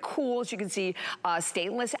very cool, as you can see,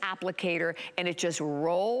 stainless applicator, and it just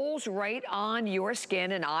rolls right on your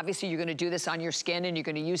skin. And obviously you're gonna do this on your skin, and you're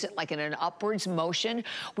gonna use it like in an upwards motion.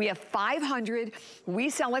 We have 500.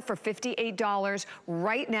 We sell it for $58.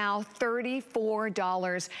 Right now,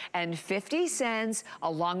 $34.50,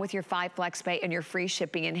 along with your 5 flex pay and your free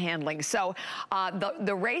shipping and handling. So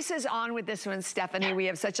the race is on with this one, Stephanie. We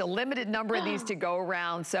have such a limited number of these to go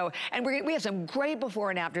around. So, and we have some great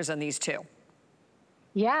before and afters on these too.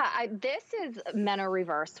 Yeah, this is Mena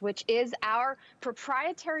Reverse, which is our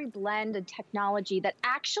proprietary blend and technology that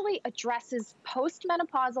actually addresses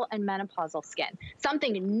postmenopausal and menopausal skin,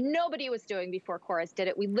 something nobody was doing before Korres did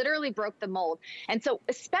it. We literally broke the mold. And so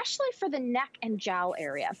especially for the neck and jowl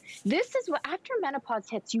area, this is what, after menopause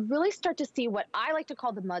hits, you really start to see what I like to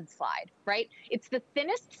call the mudslide, right? It's the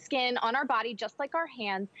thinnest skin on our body, just like our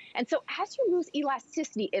hands. And so as you lose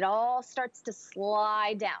elasticity, it all starts to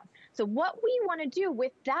slide down. So what we want to do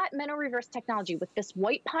with that Meno Reverse technology, with this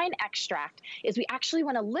white pine extract, is we actually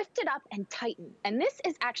want to lift it up and tighten. And this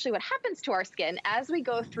is actually what happens to our skin as we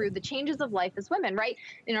go through the changes of life as women, right?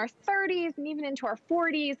 In our 30s and even into our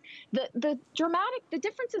 40s, the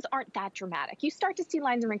differences aren't that dramatic. You start to see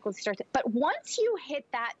lines and wrinkles, but once you hit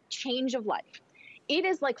that change of life, it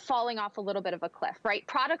is like falling off a little bit of a cliff, right?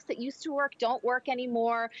 Products that used to work don't work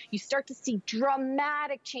anymore. You start to see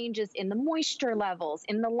dramatic changes in the moisture levels,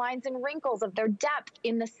 in the lines and wrinkles of their depth,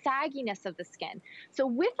 in the sagginess of the skin. So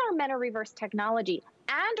with our Meno Reverse technology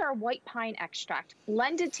and our white pine extract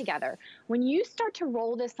blended together, when you start to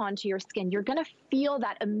roll this onto your skin, you're gonna feel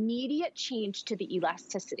that immediate change to the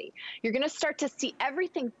elasticity. You're gonna start to see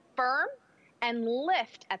everything firm and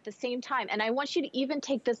lift at the same time. And I want you to even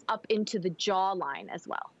take this up into the jawline as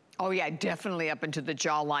well. Oh yeah, definitely up into the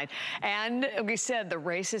jawline. And we said the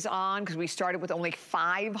race is on because we started with only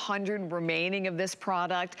 500 remaining of this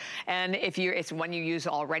product. And if it's one you used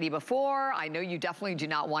already before, I know you definitely do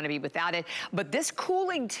not want to be without it. But this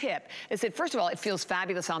cooling tip is that, first of all, it feels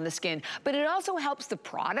fabulous on the skin, but it also helps the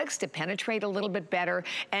products to penetrate a little bit better.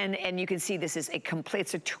 And you can see this is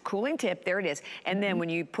it's a cooling tip. There it is. And then when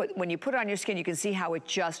you put it on your skin, you can see how it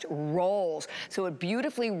just rolls. So it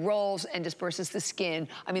beautifully rolls and disperses the skin.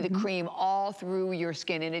 I mean, the cream all through your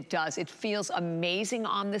skin, and it does. It feels amazing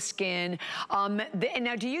on the skin.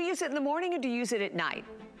 Now, do you use it in the morning or do you use it at night?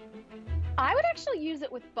 I would actually use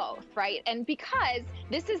it with both, right? And because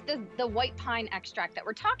this is the white pine extract that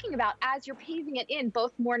we're talking about, as you're paving it in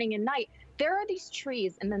both morning and night, there are these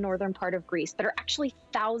trees in the northern part of Greece that are actually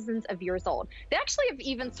thousands of years old. They actually have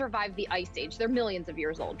even survived the Ice Age. They're millions of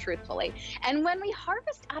years old, truthfully. And when we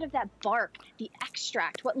harvest out of that bark, the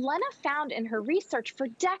extract, what Lena found in her research for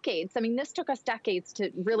decades, I mean, this took us decades to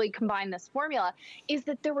really combine this formula, is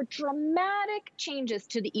that there were dramatic changes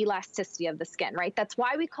to the elasticity of the skin, right? That's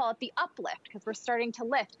why we call it the uplift, because we're starting to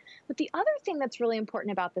lift. But the other thing that's really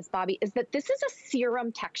important about this, Bobby, is that this is a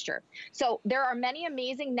serum texture. So there are many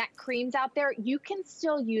amazing neck creams out there. You can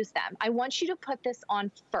still use them. I want you to put this on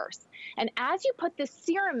first. And as you put this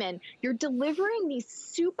serum in, you're delivering these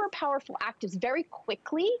super powerful actives very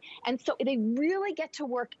quickly. And so they really get to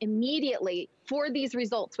work immediately for these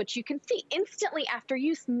results, which you can see instantly after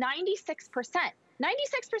use. 96%,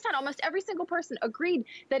 almost every single person agreed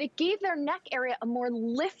that it gave their neck area a more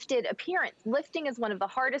lifted appearance. Lifting is one of the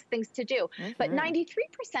hardest things to do. But 93%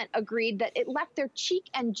 agreed that it left their cheek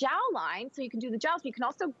and jawline, so you can do the jowls, but you can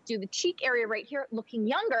also do the cheek area right here looking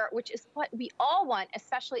younger, which is what we all want,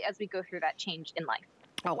 especially as we go through that change in life.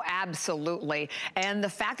 Oh, absolutely. And the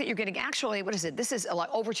fact that you're getting actually, what is it? This is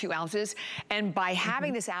like over 2 ounces. And by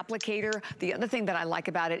having this applicator, the other thing that I like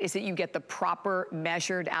about it is that you get the proper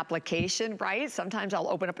measured application, right? Sometimes I'll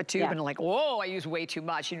open up a tube and I'm like, whoa, I use way too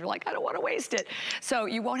much. And you're like, I don't want to waste it. So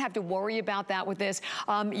you won't have to worry about that with this.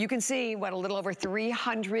 You can see what, a little over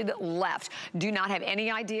 300 left. Do not have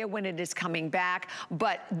any idea when it is coming back.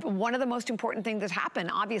 But one of the most important things that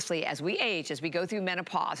happen, obviously, as we age, as we go through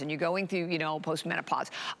menopause and you're going through, you know, post-menopause,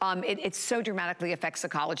 it so dramatically affects the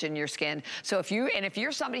collagen in your skin. So if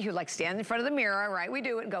you're somebody who like stands in front of the mirror, right, we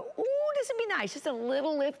do it and go, ooh, this would be nice, just a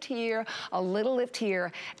little lift here, a little lift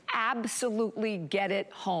here, absolutely get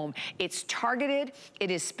it home. It's targeted,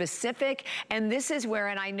 it is specific, and this is where,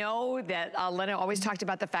 and I know that Lena always talked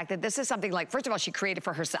about the fact that this is something like, first of all, she created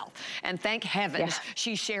for herself, and thank heavens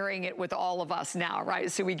she's sharing it with all of us now,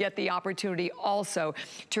 right? So we get the opportunity also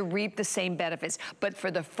to reap the same benefits, but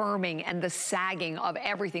for the firming and the sagging of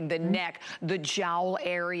everything, the neck, the jowl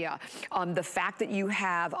area, the fact that you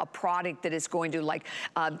have a product that is going to like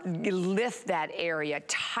lift that area,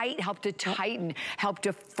 help to tighten, help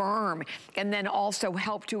to firm, and then also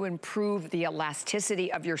help to improve the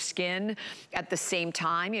elasticity of your skin at the same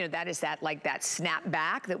time. You know, that is that like that snap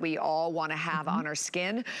back that we all want to have on our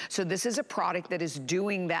skin. So this is a product that is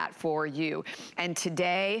doing that for you. And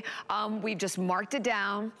today, we've just marked it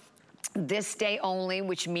down. This day only,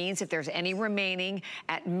 which means if there's any remaining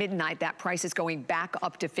at midnight, that price is going back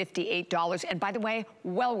up to $58. And by the way,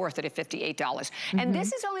 well worth it at $58. And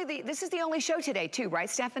this is the only show today too, right,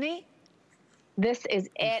 Stephanie? This is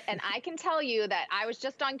it. And I can tell you that I was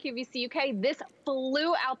just on QVC UK. This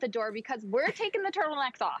flew out the door because we're taking the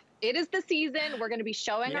turtlenecks off. It is the season. We're going to be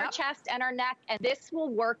showing our chest and our neck, and this will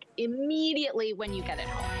work immediately when you get it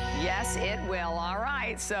home. Yes, it will. All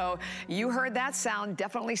right. So you heard that sound.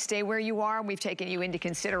 Definitely stay where you are. We've taken you into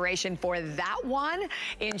consideration for that one.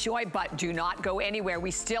 Enjoy, but do not go anywhere.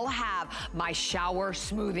 We still have my shower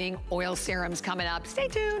smoothing oil serums coming up. Stay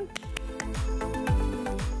tuned.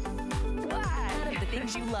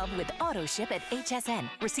 things you love with auto ship at HSN.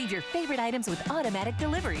 Receive your favorite items with automatic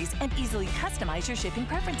deliveries and easily customize your shipping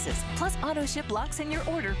preferences. Plus, auto ship locks in your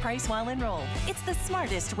order price while enrolled. It's the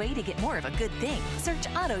smartest way to get more of a good thing. Search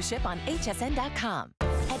auto ship on hsn.com.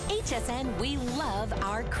 At HSN, we love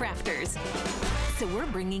our crafters. So we're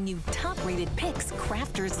bringing you top-rated picks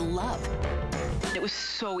crafters love. It was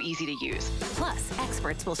so easy to use. Plus,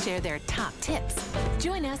 experts will share their top tips.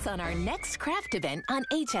 Join us on our next craft event on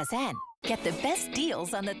HSN. Get the best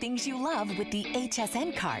deals on the things you love with the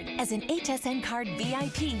HSN card. As an HSN card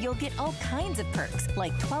VIP, you'll get all kinds of perks,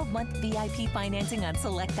 like 12-month VIP financing on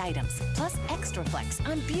select items, plus extra flex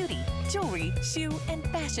on beauty, jewelry, shoe, and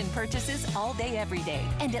fashion purchases all day, every day.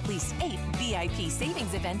 And at least 8 VIP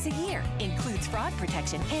savings events a year. Includes fraud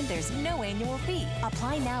protection, and there's no annual fee.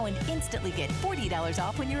 Apply now and instantly get $40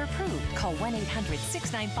 off when you're approved. Call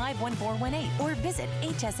 1-800-695-1418 or visit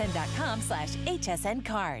hsn.com/HSN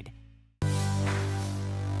card.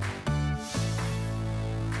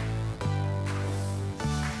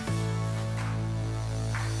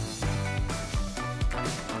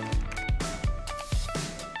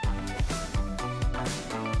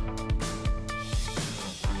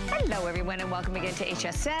 Hello, everyone, and welcome again to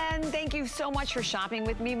HSN. Thank you so much for shopping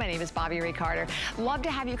with me. My name is Bobbi Ray Carter. Love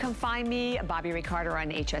to have you come find me, Bobbi Ray Carter, on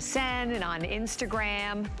HSN and on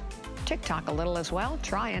Instagram. TikTok a little as well,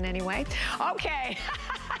 trying anyway. Okay.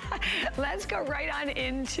 Let's go right on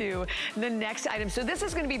into the next item. So this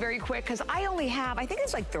is going to be very quick because I only have, I think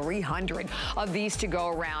it's like 300 of these to go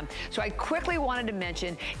around. So I quickly wanted to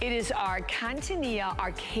mention, it is our Cantinia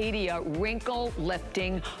Arcadia Wrinkle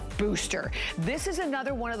Lifting Booster. This is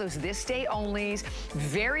another one of those this day onlys,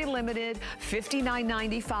 very limited,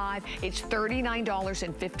 $59.95. It's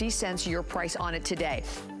 $39.50, your price on it today.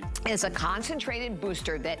 Is a concentrated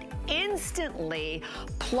booster that instantly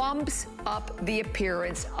plumps up the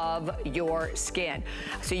appearance of your skin.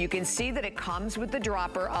 So you can see that it comes with the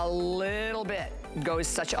dropper a little bit. Goes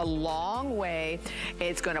such a long way.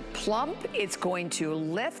 It's gonna plump, it's going to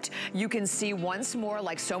lift. You can see once more,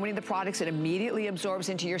 like so many of the products, it immediately absorbs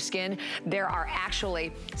into your skin. There are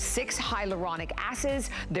actually 6 hyaluronic acids.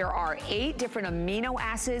 There are 8 different amino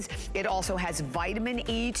acids. It also has vitamin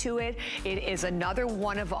E to it. It is another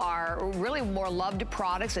one of our really more loved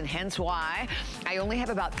products, and hence why I only have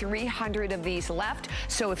about 300 of these left.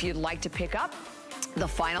 So if you'd like to pick up the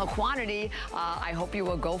final quantity, I hope you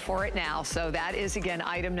will go for it now. So that is, again,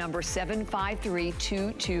 item number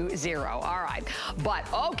 753220. All right, but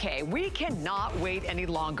okay, we cannot wait any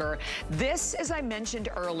longer. This, as I mentioned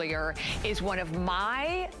earlier, is one of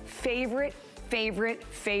my favorite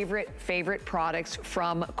products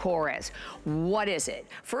from Korres. What is it?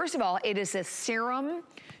 First of all, it is a serum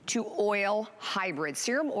to oil hybrid,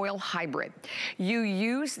 serum oil hybrid. You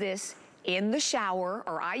use this in the shower,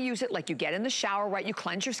 or I use it like you get in the shower, right? You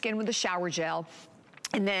cleanse your skin with the shower gel.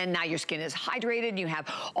 And then now your skin is hydrated. You have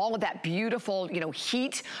all of that beautiful, you know,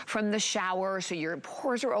 heat from the shower. So your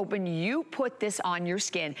pores are open. You put this on your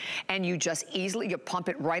skin and you just easily, you pump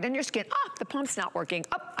it right on your skin. Ah, the pump's not working.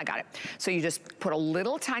 Oh, I got it. So you just put a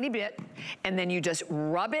little tiny bit and then you just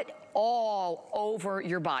rub it all over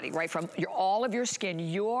your body, right? From all of your skin.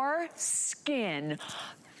 Your skin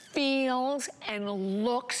feels and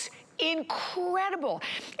looks incredible.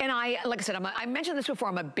 And like I said, I mentioned this before,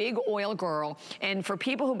 I'm a big oil girl. And for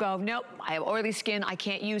people who go, nope, I have oily skin, I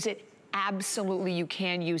can't use it. Absolutely, you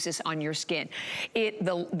can use this on your skin.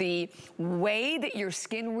 The way that your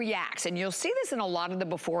skin reacts, and you'll see this in a lot of the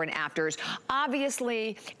before and afters,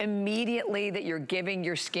 obviously, immediately that you're giving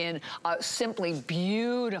your skin a simply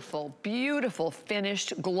beautiful, beautiful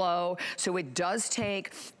finished glow. So it does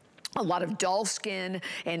take a lot of dull skin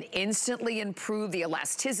and instantly improve the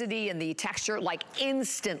elasticity and the texture, like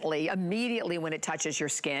instantly, immediately when it touches your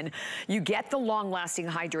skin. You get the long-lasting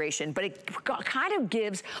hydration, but it kind of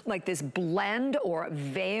gives like this blend or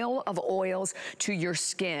veil of oils to your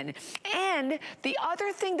skin. And the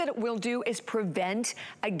other thing that it will do is prevent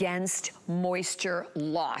against moisture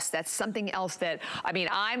loss. That's something else that, I mean,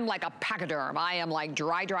 I'm like a pachyderm. I am like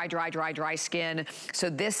dry skin. So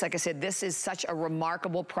this, like I said, this is such a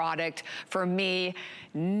remarkable product. For me,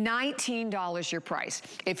 $19 your price.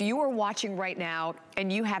 If you are watching right now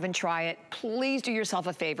and you haven't tried it, please do yourself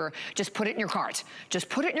a favor. Just put it in your cart. Just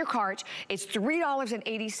put it in your cart. It's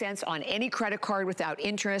 $3.80 on any credit card without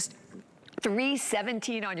interest.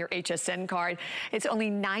 $317 on your HSN card. It's only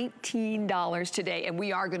 $19 today, and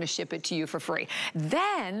we are gonna ship it to you for free.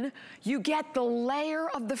 Then you get the layer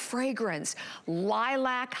of the fragrance.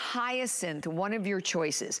 Lilac Hyacinth, one of your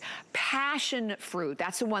choices. Passion Fruit,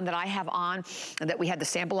 that's the one that I have on and that we had the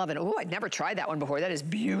sample of, and oh, I'd never tried that one before. That is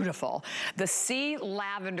beautiful. The Sea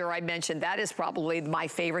Lavender I mentioned, that is probably my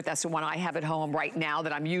favorite. That's the one I have at home right now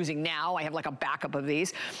that I'm using now. I have like a backup of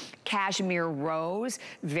these. Cashmere Rose,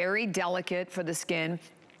 very delicate for the skin.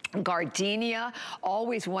 Gardenia,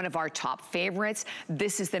 always one of our top favorites.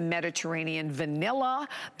 This is the Mediterranean Vanilla.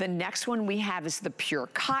 The next one we have is the Pure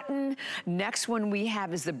Cotton. Next one we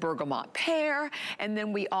have is the Bergamot Pear. And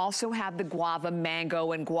then we also have the Guava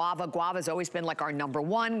Mango and Guava. Guava's always been like our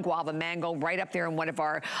 #1. Guava Mango, right up there in one of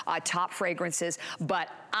our top fragrances. But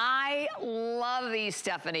I love these,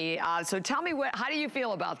 Stephanie. So tell me, how do you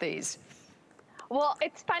feel about these? Well,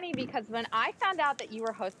 it's funny because when I found out that you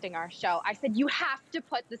were hosting our show, I said, you have to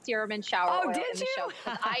put the serum and shower oil in the show.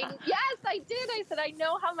 Yes, I did. I said, I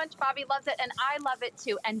know how much Bobbi loves it, and I love it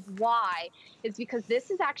too. And why? Is because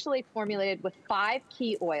this is actually formulated with 5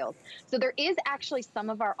 key oils. So there is actually some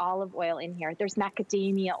of our olive oil in here. There's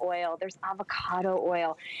macadamia oil. There's avocado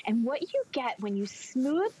oil. And what you get when you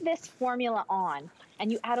smooth this formula on,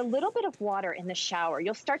 and you add a little bit of water in the shower,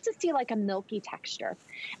 you'll start to see like a milky texture.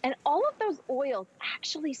 And all of those oils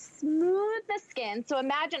actually smooth the skin. So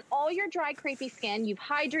imagine all your dry, crepey skin, you've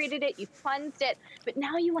hydrated it, you've cleansed it, but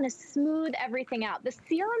now you wanna smooth everything out. The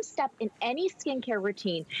serum step in any skincare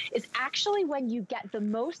routine is actually when you get the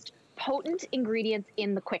most potent ingredients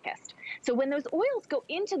in the quickest. So when those oils go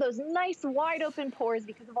into those nice wide open pores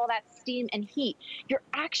because of all that steam and heat, you're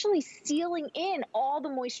actually sealing in all the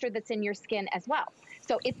moisture that's in your skin as well.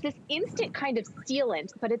 So it's this instant kind of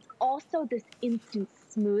sealant, but it's also this instant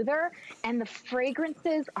smoother, and the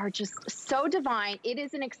fragrances are just so divine. It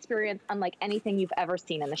is an experience unlike anything you've ever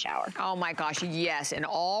seen in the shower. Oh my gosh, yes, and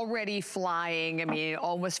already flying. I mean,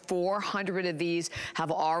 almost 400 of these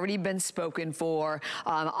have already been spoken for.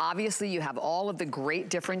 Obviously, you have all of the great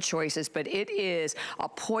different choices, but it is a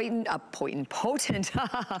potent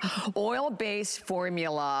oil-based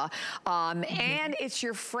formula, and it's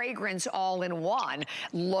your fragrance all in one.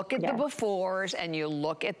 Look at the befores and you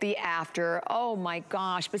look at the after. Oh my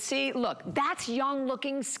gosh. But see, look, that's young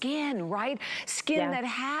looking skin, right? Skin that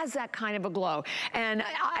has that kind of a glow. And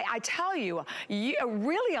I tell you,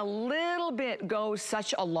 really a little bit goes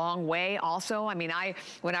such a long way also. I mean,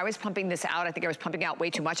 when I was pumping this out, I think I was pumping out way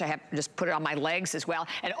too much. I have just put it on my legs as well.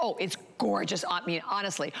 And oh, it's gorgeous. I mean,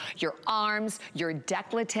 honestly, your arms, your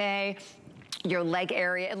décolleté, your leg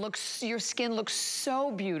area, your skin looks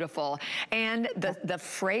so beautiful. And the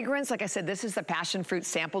fragrance, like I said, this is the passion fruit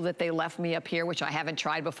sample that they left me up here, which I haven't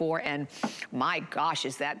tried before, and my gosh,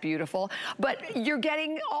 is that beautiful. But you're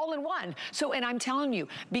getting all in one. So, and I'm telling you,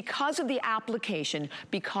 because of the application,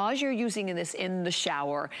 because you're using this in the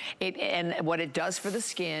shower, and what it does for the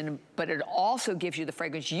skin, but it also gives you the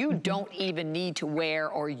fragrance. You don't even need to wear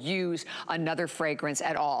or use another fragrance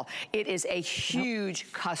at all. It is a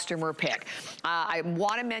huge customer pick. I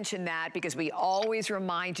want to mention that because we always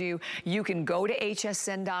remind you, you can go to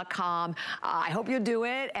hsn.com. I hope you'll do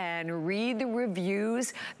it and read the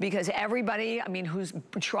reviews, because everybody, I mean, who's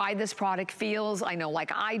tried this product feels, I know,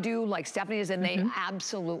 like I do, like Stephanie is, and they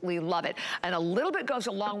absolutely love it. And a little bit goes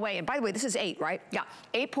a long way. And by the way, this is 8, right? Yeah,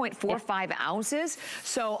 8.45 ounces.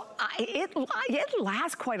 So it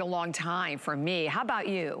lasts quite a long time for me. How about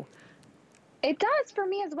you? It does for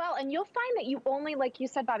me as well. And you'll find that you only, like you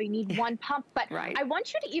said, Bobbi, need one pump. But I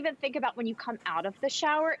want you to even think about when you come out of the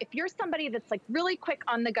shower, if you're somebody that's like really quick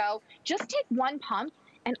on the go, just take one pump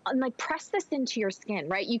and like press this into your skin,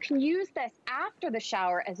 right? You can use this after the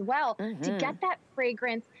shower as well to get that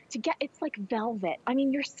fragrance, it's like velvet. I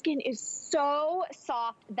mean, your skin is so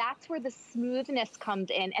soft. That's where the smoothness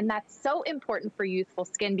comes in. And that's so important for youthful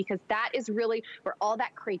skin, because that is really where all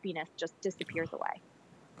that crepiness just disappears away.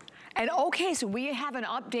 And okay, so we have an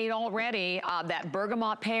update already. That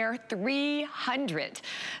Bergamot Pear, 300.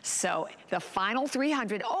 So the final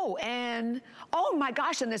 300. Oh, and oh my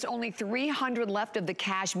gosh, and there's only 300 left of the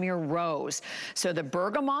Cashmere Rose. So the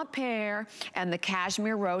Bergamot Pear and the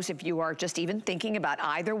Cashmere Rose, if you are just even thinking about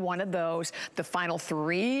either one of those, the final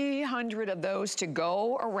 300 of those to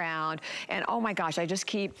go around. And oh my gosh, I just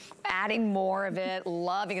keep adding more of it,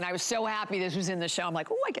 loving it. I was so happy this was in the show. I'm like,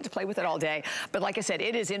 oh, I get to play with it all day. But like I said,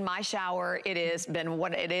 it is in my shower. It is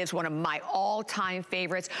one of my all-time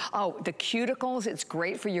favorites. Oh, the cuticles, it's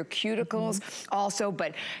great for your cuticles also,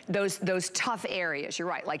 but those tough areas, you're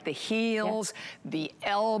right, like the heels, the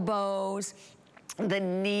elbows, the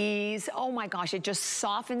knees. Oh my gosh, it just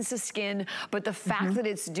softens the skin. But the fact that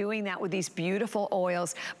it's doing that with these beautiful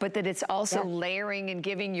oils, but that it's also layering and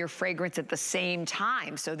giving your fragrance at the same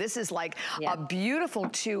time. So this is like a beautiful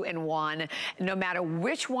 2-in-1, no matter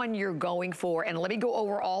which one you're going for. And let me go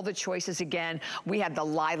over all the choices again. We have the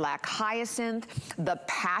lilac hyacinth, the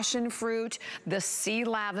passion fruit, the sea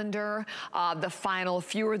lavender, the final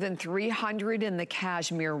fewer than 300 in the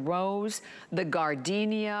cashmere rose, the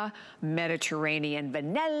gardenia, Mediterranean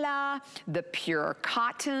vanilla, the pure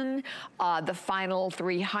cotton, the final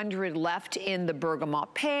 300 left in the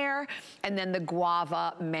bergamot pear, and then the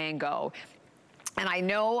guava mango. And I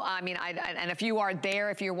know, I mean, and if you are there,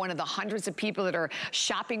 if you're one of the hundreds of people that are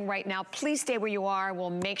shopping right now, please stay where you are. We'll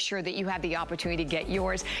make sure that you have the opportunity to get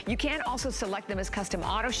yours. You can also select them as custom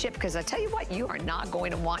auto ship, because I tell you what, you are not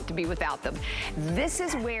going to want to be without them. This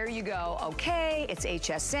is where you go, okay, it's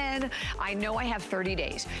HSN. I know I have 30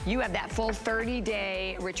 days. You have that full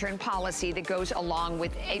 30-day return policy that goes along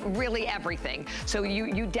with really everything. So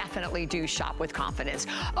you definitely do shop with confidence.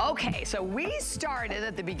 Okay, so we started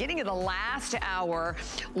at the beginning of the last hour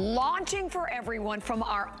launching for everyone from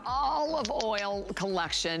our olive oil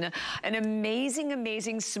collection. An amazing,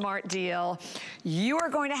 amazing smart deal. You are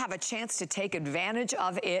going to have a chance to take advantage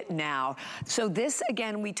of it now. So this,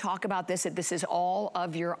 again, we talk about this, that this is all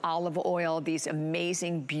of your olive oil, these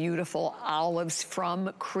amazing, beautiful olives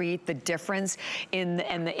from Crete, the difference in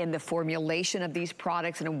the formulation of these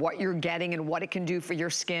products and what you're getting and what it can do for your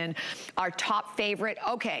skin. Our top favorite,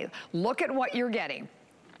 okay, look at what you're getting.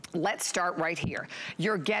 Let's start right here.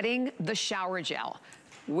 You're getting the shower gel,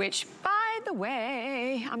 which, by the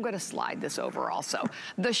way, I'm gonna slide this over also.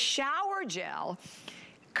 The shower gel,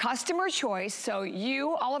 customer choice, so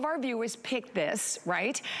you, all of our viewers, pick this,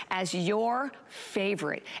 right, as your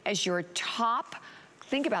favorite, as your top.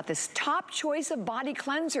 Think about this, top choice of body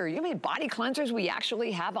cleanser. You know how many body cleansers we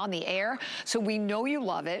actually have on the air? So we know you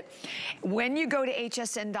love it. When you go to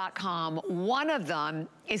hsn.com, one of them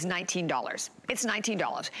is $19. It's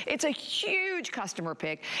 $19. It's a huge customer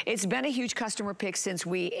pick. It's been a huge customer pick since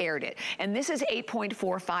we aired it. And this is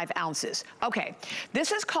 8.45 ounces. Okay,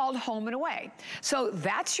 this is called Home and Away. So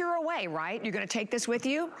that's your away, right? You're gonna take this with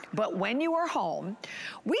you, but when you are home,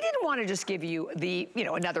 we didn't wanna just give you the,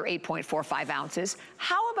 another 8.45 ounces.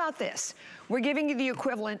 How about this? We're giving you the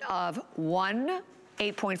equivalent of one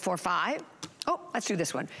 8.45. Oh, let's do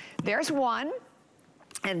this one. There's one,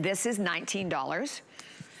 and this is $19.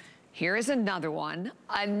 Here is another one,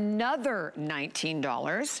 another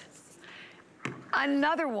 $19.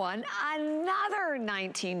 Another one, another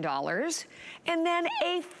 $19. And then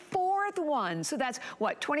a fourth one. So that's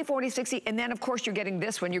what, 20, 40, 60. And then of course you're getting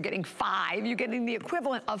this one, you're getting 5. You're getting the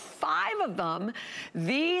equivalent of 5 of them.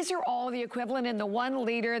 These are all the equivalent in the 1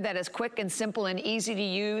 liter that is quick and simple and easy to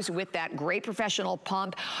use with that great professional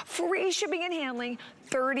pump. Free shipping and handling,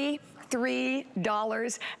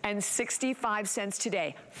 $33.65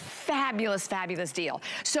 today. Fabulous, fabulous deal.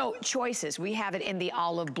 So choices, we have it in the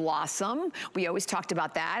olive blossom. We always talked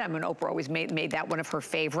about that. I mean, Oprah always made that one of her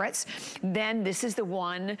favorites. Then this is the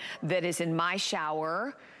one that is in my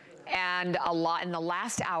shower. And a lot in the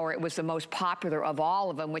last hour, it was the most popular of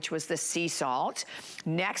all of them, which was the sea salt.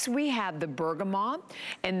 Next, we have the bergamot.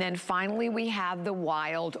 And then finally, we have the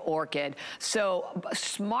wild orchid. So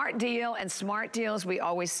smart deal, and smart deals, we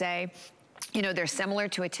always say, they're similar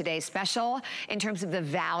to a Today's Special in terms of the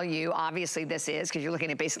value. Obviously, this is, because you're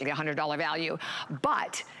looking at basically a $100 value.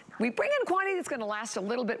 But we bring in quantity that's gonna last a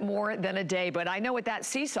little bit more than a day. But I know with that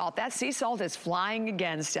sea salt is flying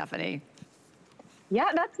again, Stephanie.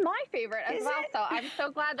 Yeah, that's my favorite as well. So I'm so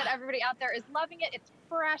glad that everybody out there is loving it. It's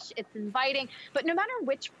fresh, it's inviting. But no matter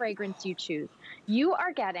which fragrance you choose, you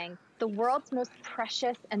are getting the world's most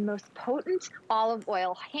precious and most potent olive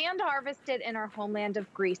oil, hand harvested in our homeland of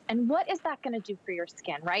Greece. And what is that going to do for your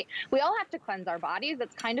skin, right? We all have to cleanse our bodies.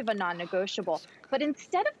 That's kind of a non-negotiable. But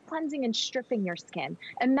instead of cleansing and stripping your skin,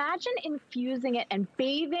 imagine infusing it and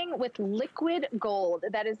bathing with liquid gold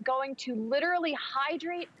that is going to literally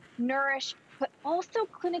hydrate, nourish, but also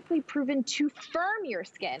clinically proven to firm your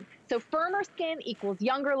skin. So firmer skin equals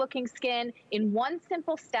younger looking skin in one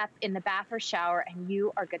simple step in the bath or shower, and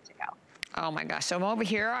you are good to go. Oh my gosh, so I'm over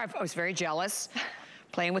here, I was very jealous,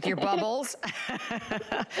 playing with your bubbles.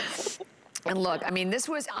 And look, I mean, this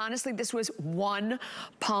was, honestly, this was one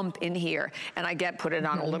pump in here. And I put it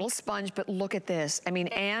on a little sponge, but look at this. I mean,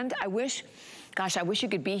 and I wish Gosh, I wish you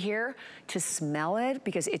could be here to smell it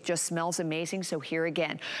because it just smells amazing. So here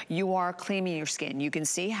again, you are cleaning your skin. You can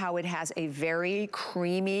see how it has a very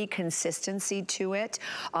creamy consistency to it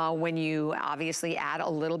when you obviously add a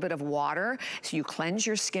little bit of water. So you cleanse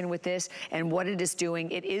your skin with this, and what it is doing,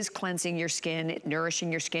 it is cleansing your skin, nourishing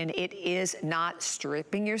your skin. It is not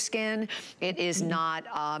stripping your skin. It is not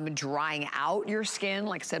drying out your skin.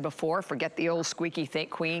 Like I said before, forget the old squeaky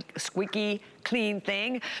clean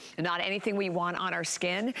thing. Not anything we want on our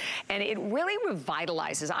skin. And it really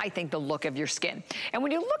revitalizes, I think, the look of your skin. And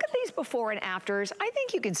when you look at these before and afters, I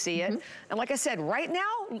think you can see it. And like I said, right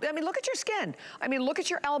now, I mean, look at your skin. I mean, look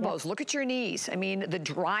at your elbows, look at your knees. I mean, the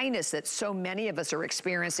dryness that so many of us are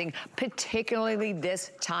experiencing, particularly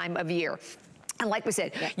this time of year. And like we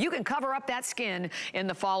said, you can cover up that skin in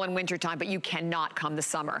the fall and winter time, but you cannot come the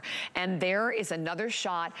summer. And there is another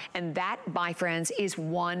shot, and that, my friends, is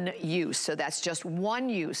one use. So that's just one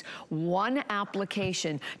use, one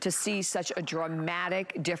application to see such a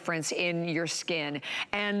dramatic difference in your skin.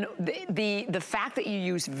 And the fact that you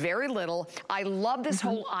use very little, I love this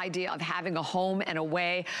whole idea of having a home and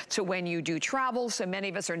away. So when you do travel, so many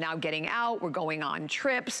of us are now getting out, we're going on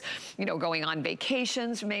trips, you know, going on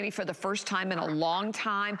vacations, maybe for the first time in a long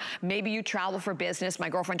time. Maybe you travel for business. My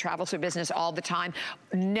girlfriend travels for business all the time.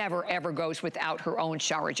 Never ever goes without her own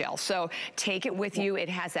shower gel. So take it with you. It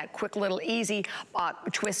has that quick little easy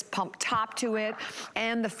twist pump top to it.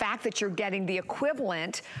 And the fact that you're getting the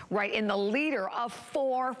equivalent right in the liter of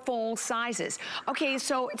 4 full sizes. Okay,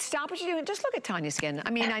 so stop what you're doing. Just look at Tanya's skin.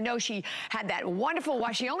 I mean, I know she had that wonderful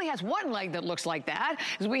wash. She only has one leg that looks like that,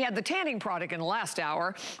 because we had the tanning product in the last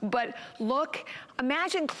hour. But look,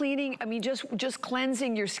 imagine cleaning, I mean, just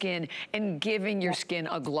cleansing your skin and giving your skin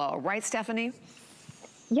a glow. Right, Stephanie?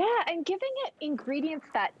 Yeah, and giving it ingredients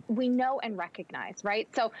that we know and recognize, right?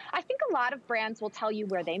 So I think a lot of brands will tell you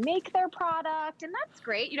where they make their product, and that's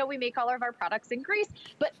great. You know, we make all of our products in Greece,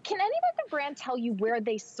 but can any other brand tell you where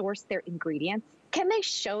they source their ingredients? Can they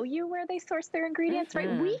show you where they source their ingredients,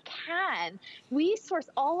 right? We can. We source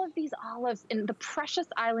all of these olives in the precious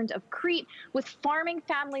island of Crete with farming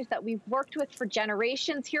families that we've worked with for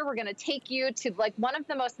generations. Here, we're gonna take you to like one of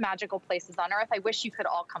the most magical places on earth. I wish you could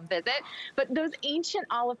all come visit. But those ancient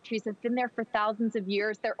olive trees have been there for thousands of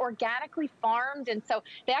years. They're organically farmed. And so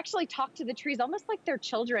they actually talk to the trees almost like they're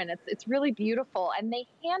children. It's really beautiful. And they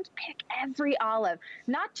hand pick every olive,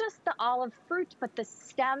 not just the olive fruit, but the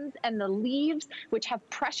stems and the leaves, which have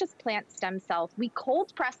precious plant stem cells. We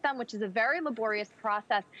cold press them, which is a very laborious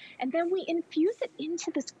process, and then we infuse it into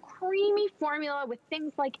this creamy formula with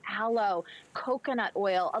things like aloe, coconut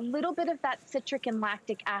oil, a little bit of that citric and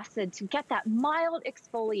lactic acid to get that mild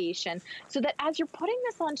exfoliation, so that as you're putting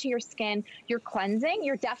this onto your skin, you're cleansing,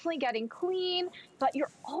 you're definitely getting clean, but you're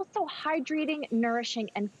also hydrating, nourishing,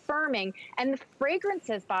 and firming. And the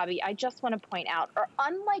fragrances, Bobbi, I just want to point out, are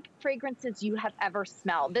unlike fragrances you have ever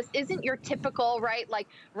smelled. This isn't your typical, right, like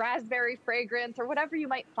raspberry fragrance or whatever you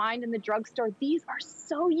might find in the drugstore. These are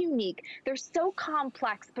so unique. They're so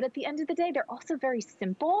complex, but at the end of the day, they're also very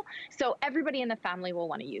simple. So everybody in the family will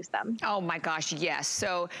want to use them. Oh my gosh, yes.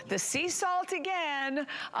 So the sea salt again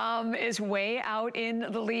is way out in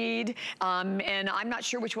the lead. And I'm not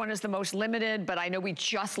sure which one is the most limited, but I know we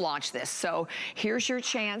just launched this. So here's your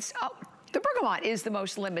chance. Oh, the bergamot is the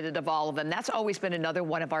most limited of all of them. That's always been another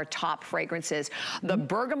one of our top fragrances. The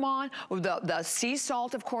bergamot, the sea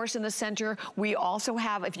salt, of course, in the center. We also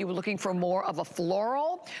have, if you were looking for more of a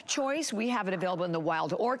floral choice, we have it available in the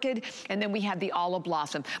wild orchid, and then we have the olive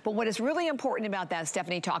blossom. But what is really important about that,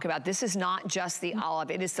 Stephanie talked about, this is not just the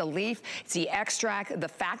olive. It is the leaf, it's the extract, the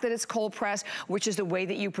fact that it's cold pressed, which is the way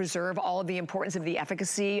that you preserve all of the importance of the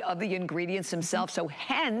efficacy of the ingredients themselves. So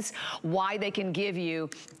hence why they can give you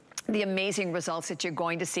the amazing results that you're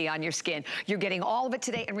going to see on your skin. You're getting all of it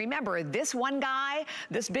today. And remember, this one guy,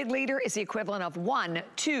 this big liter, is the equivalent of 1,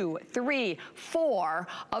 2, 3, 4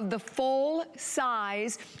 of the full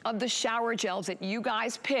size of the shower gels that you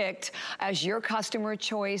guys picked as your customer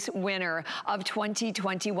choice winner of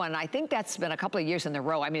 2021. And I think that's been a couple of years in a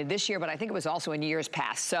row. I mean, this year, but I think it was also in years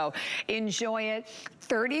past. So enjoy it.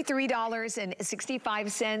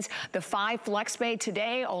 $33.65. The 5 Flex Pay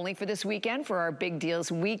today, only for this weekend, for our big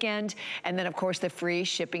deals weekend. And then, of course, the free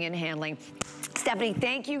shipping and handling. Stephanie,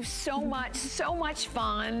 thank you so much. So much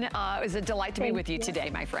fun. It was a delight to be with you today,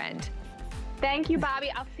 my friend. Thank you, Bobbi.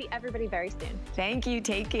 I'll see everybody very soon. Thank you.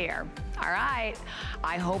 Take care. All right.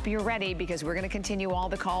 I hope you're ready, because we're going to continue all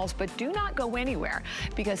the calls, but do not go anywhere,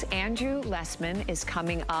 because Andrew Lessman is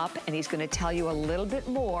coming up, and he's going to tell you a little bit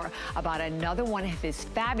more about another one of his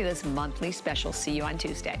fabulous monthly specials. See you on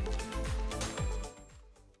Tuesday.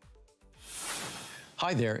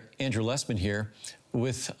 Hi there, Andrew Lessman here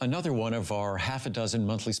with another one of our half a dozen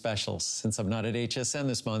monthly specials. Since I'm not at HSN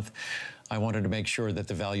this month, I wanted to make sure that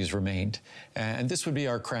the values remained. And this would be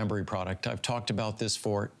our cranberry product. I've talked about this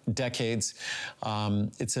for decades.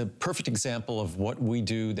 It's a perfect example of what we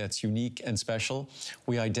do that's unique and special.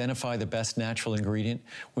 We identify the best natural ingredient.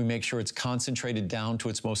 We make sure it's concentrated down to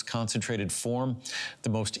its most concentrated form, the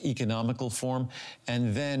most economical form.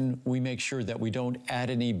 And then we make sure that we don't add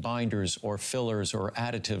any binders or fillers or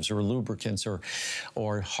additives or lubricants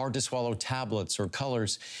or hard to swallow tablets or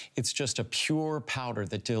colors. It's just a pure powder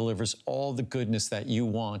that delivers all the goodness that you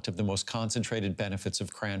want of the most concentrated benefits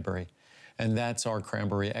of cranberry. And that's our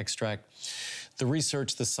cranberry extract. The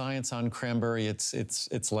research, the science on cranberry,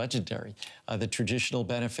 it's legendary. The traditional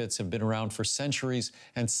benefits have been around for centuries,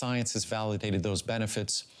 and science has validated those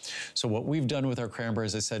benefits. So what we've done with our cranberry,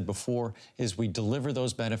 as I said before, is we deliver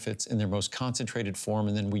those benefits in their most concentrated form,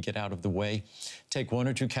 and then we get out of the way. Take 1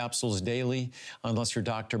 or 2 capsules daily, unless your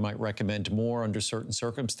doctor might recommend more under certain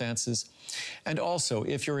circumstances. And also,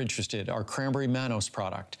 if you're interested, our Cranberry Manos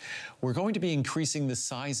product, we're going to be increasing the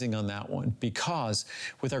sizing on that one, because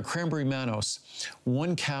with our Cranberry Manos,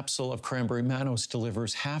 1 capsule of Cranberry Manos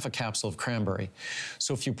delivers half a capsule of cranberry.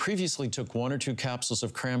 So if you previously took 1 or 2 capsules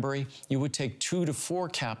of cranberry, you would take 2 to 4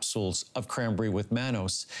 capsules of cranberry with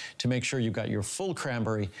Manos to make sure you got your full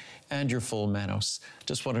cranberry and your full Manos.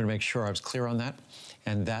 Just wanted to make sure I was clear on that.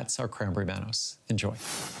 And that's our Cranberry Manos. Enjoy.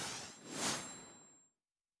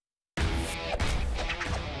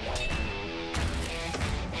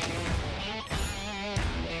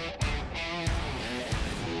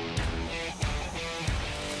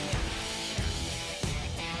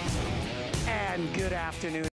 And good afternoon.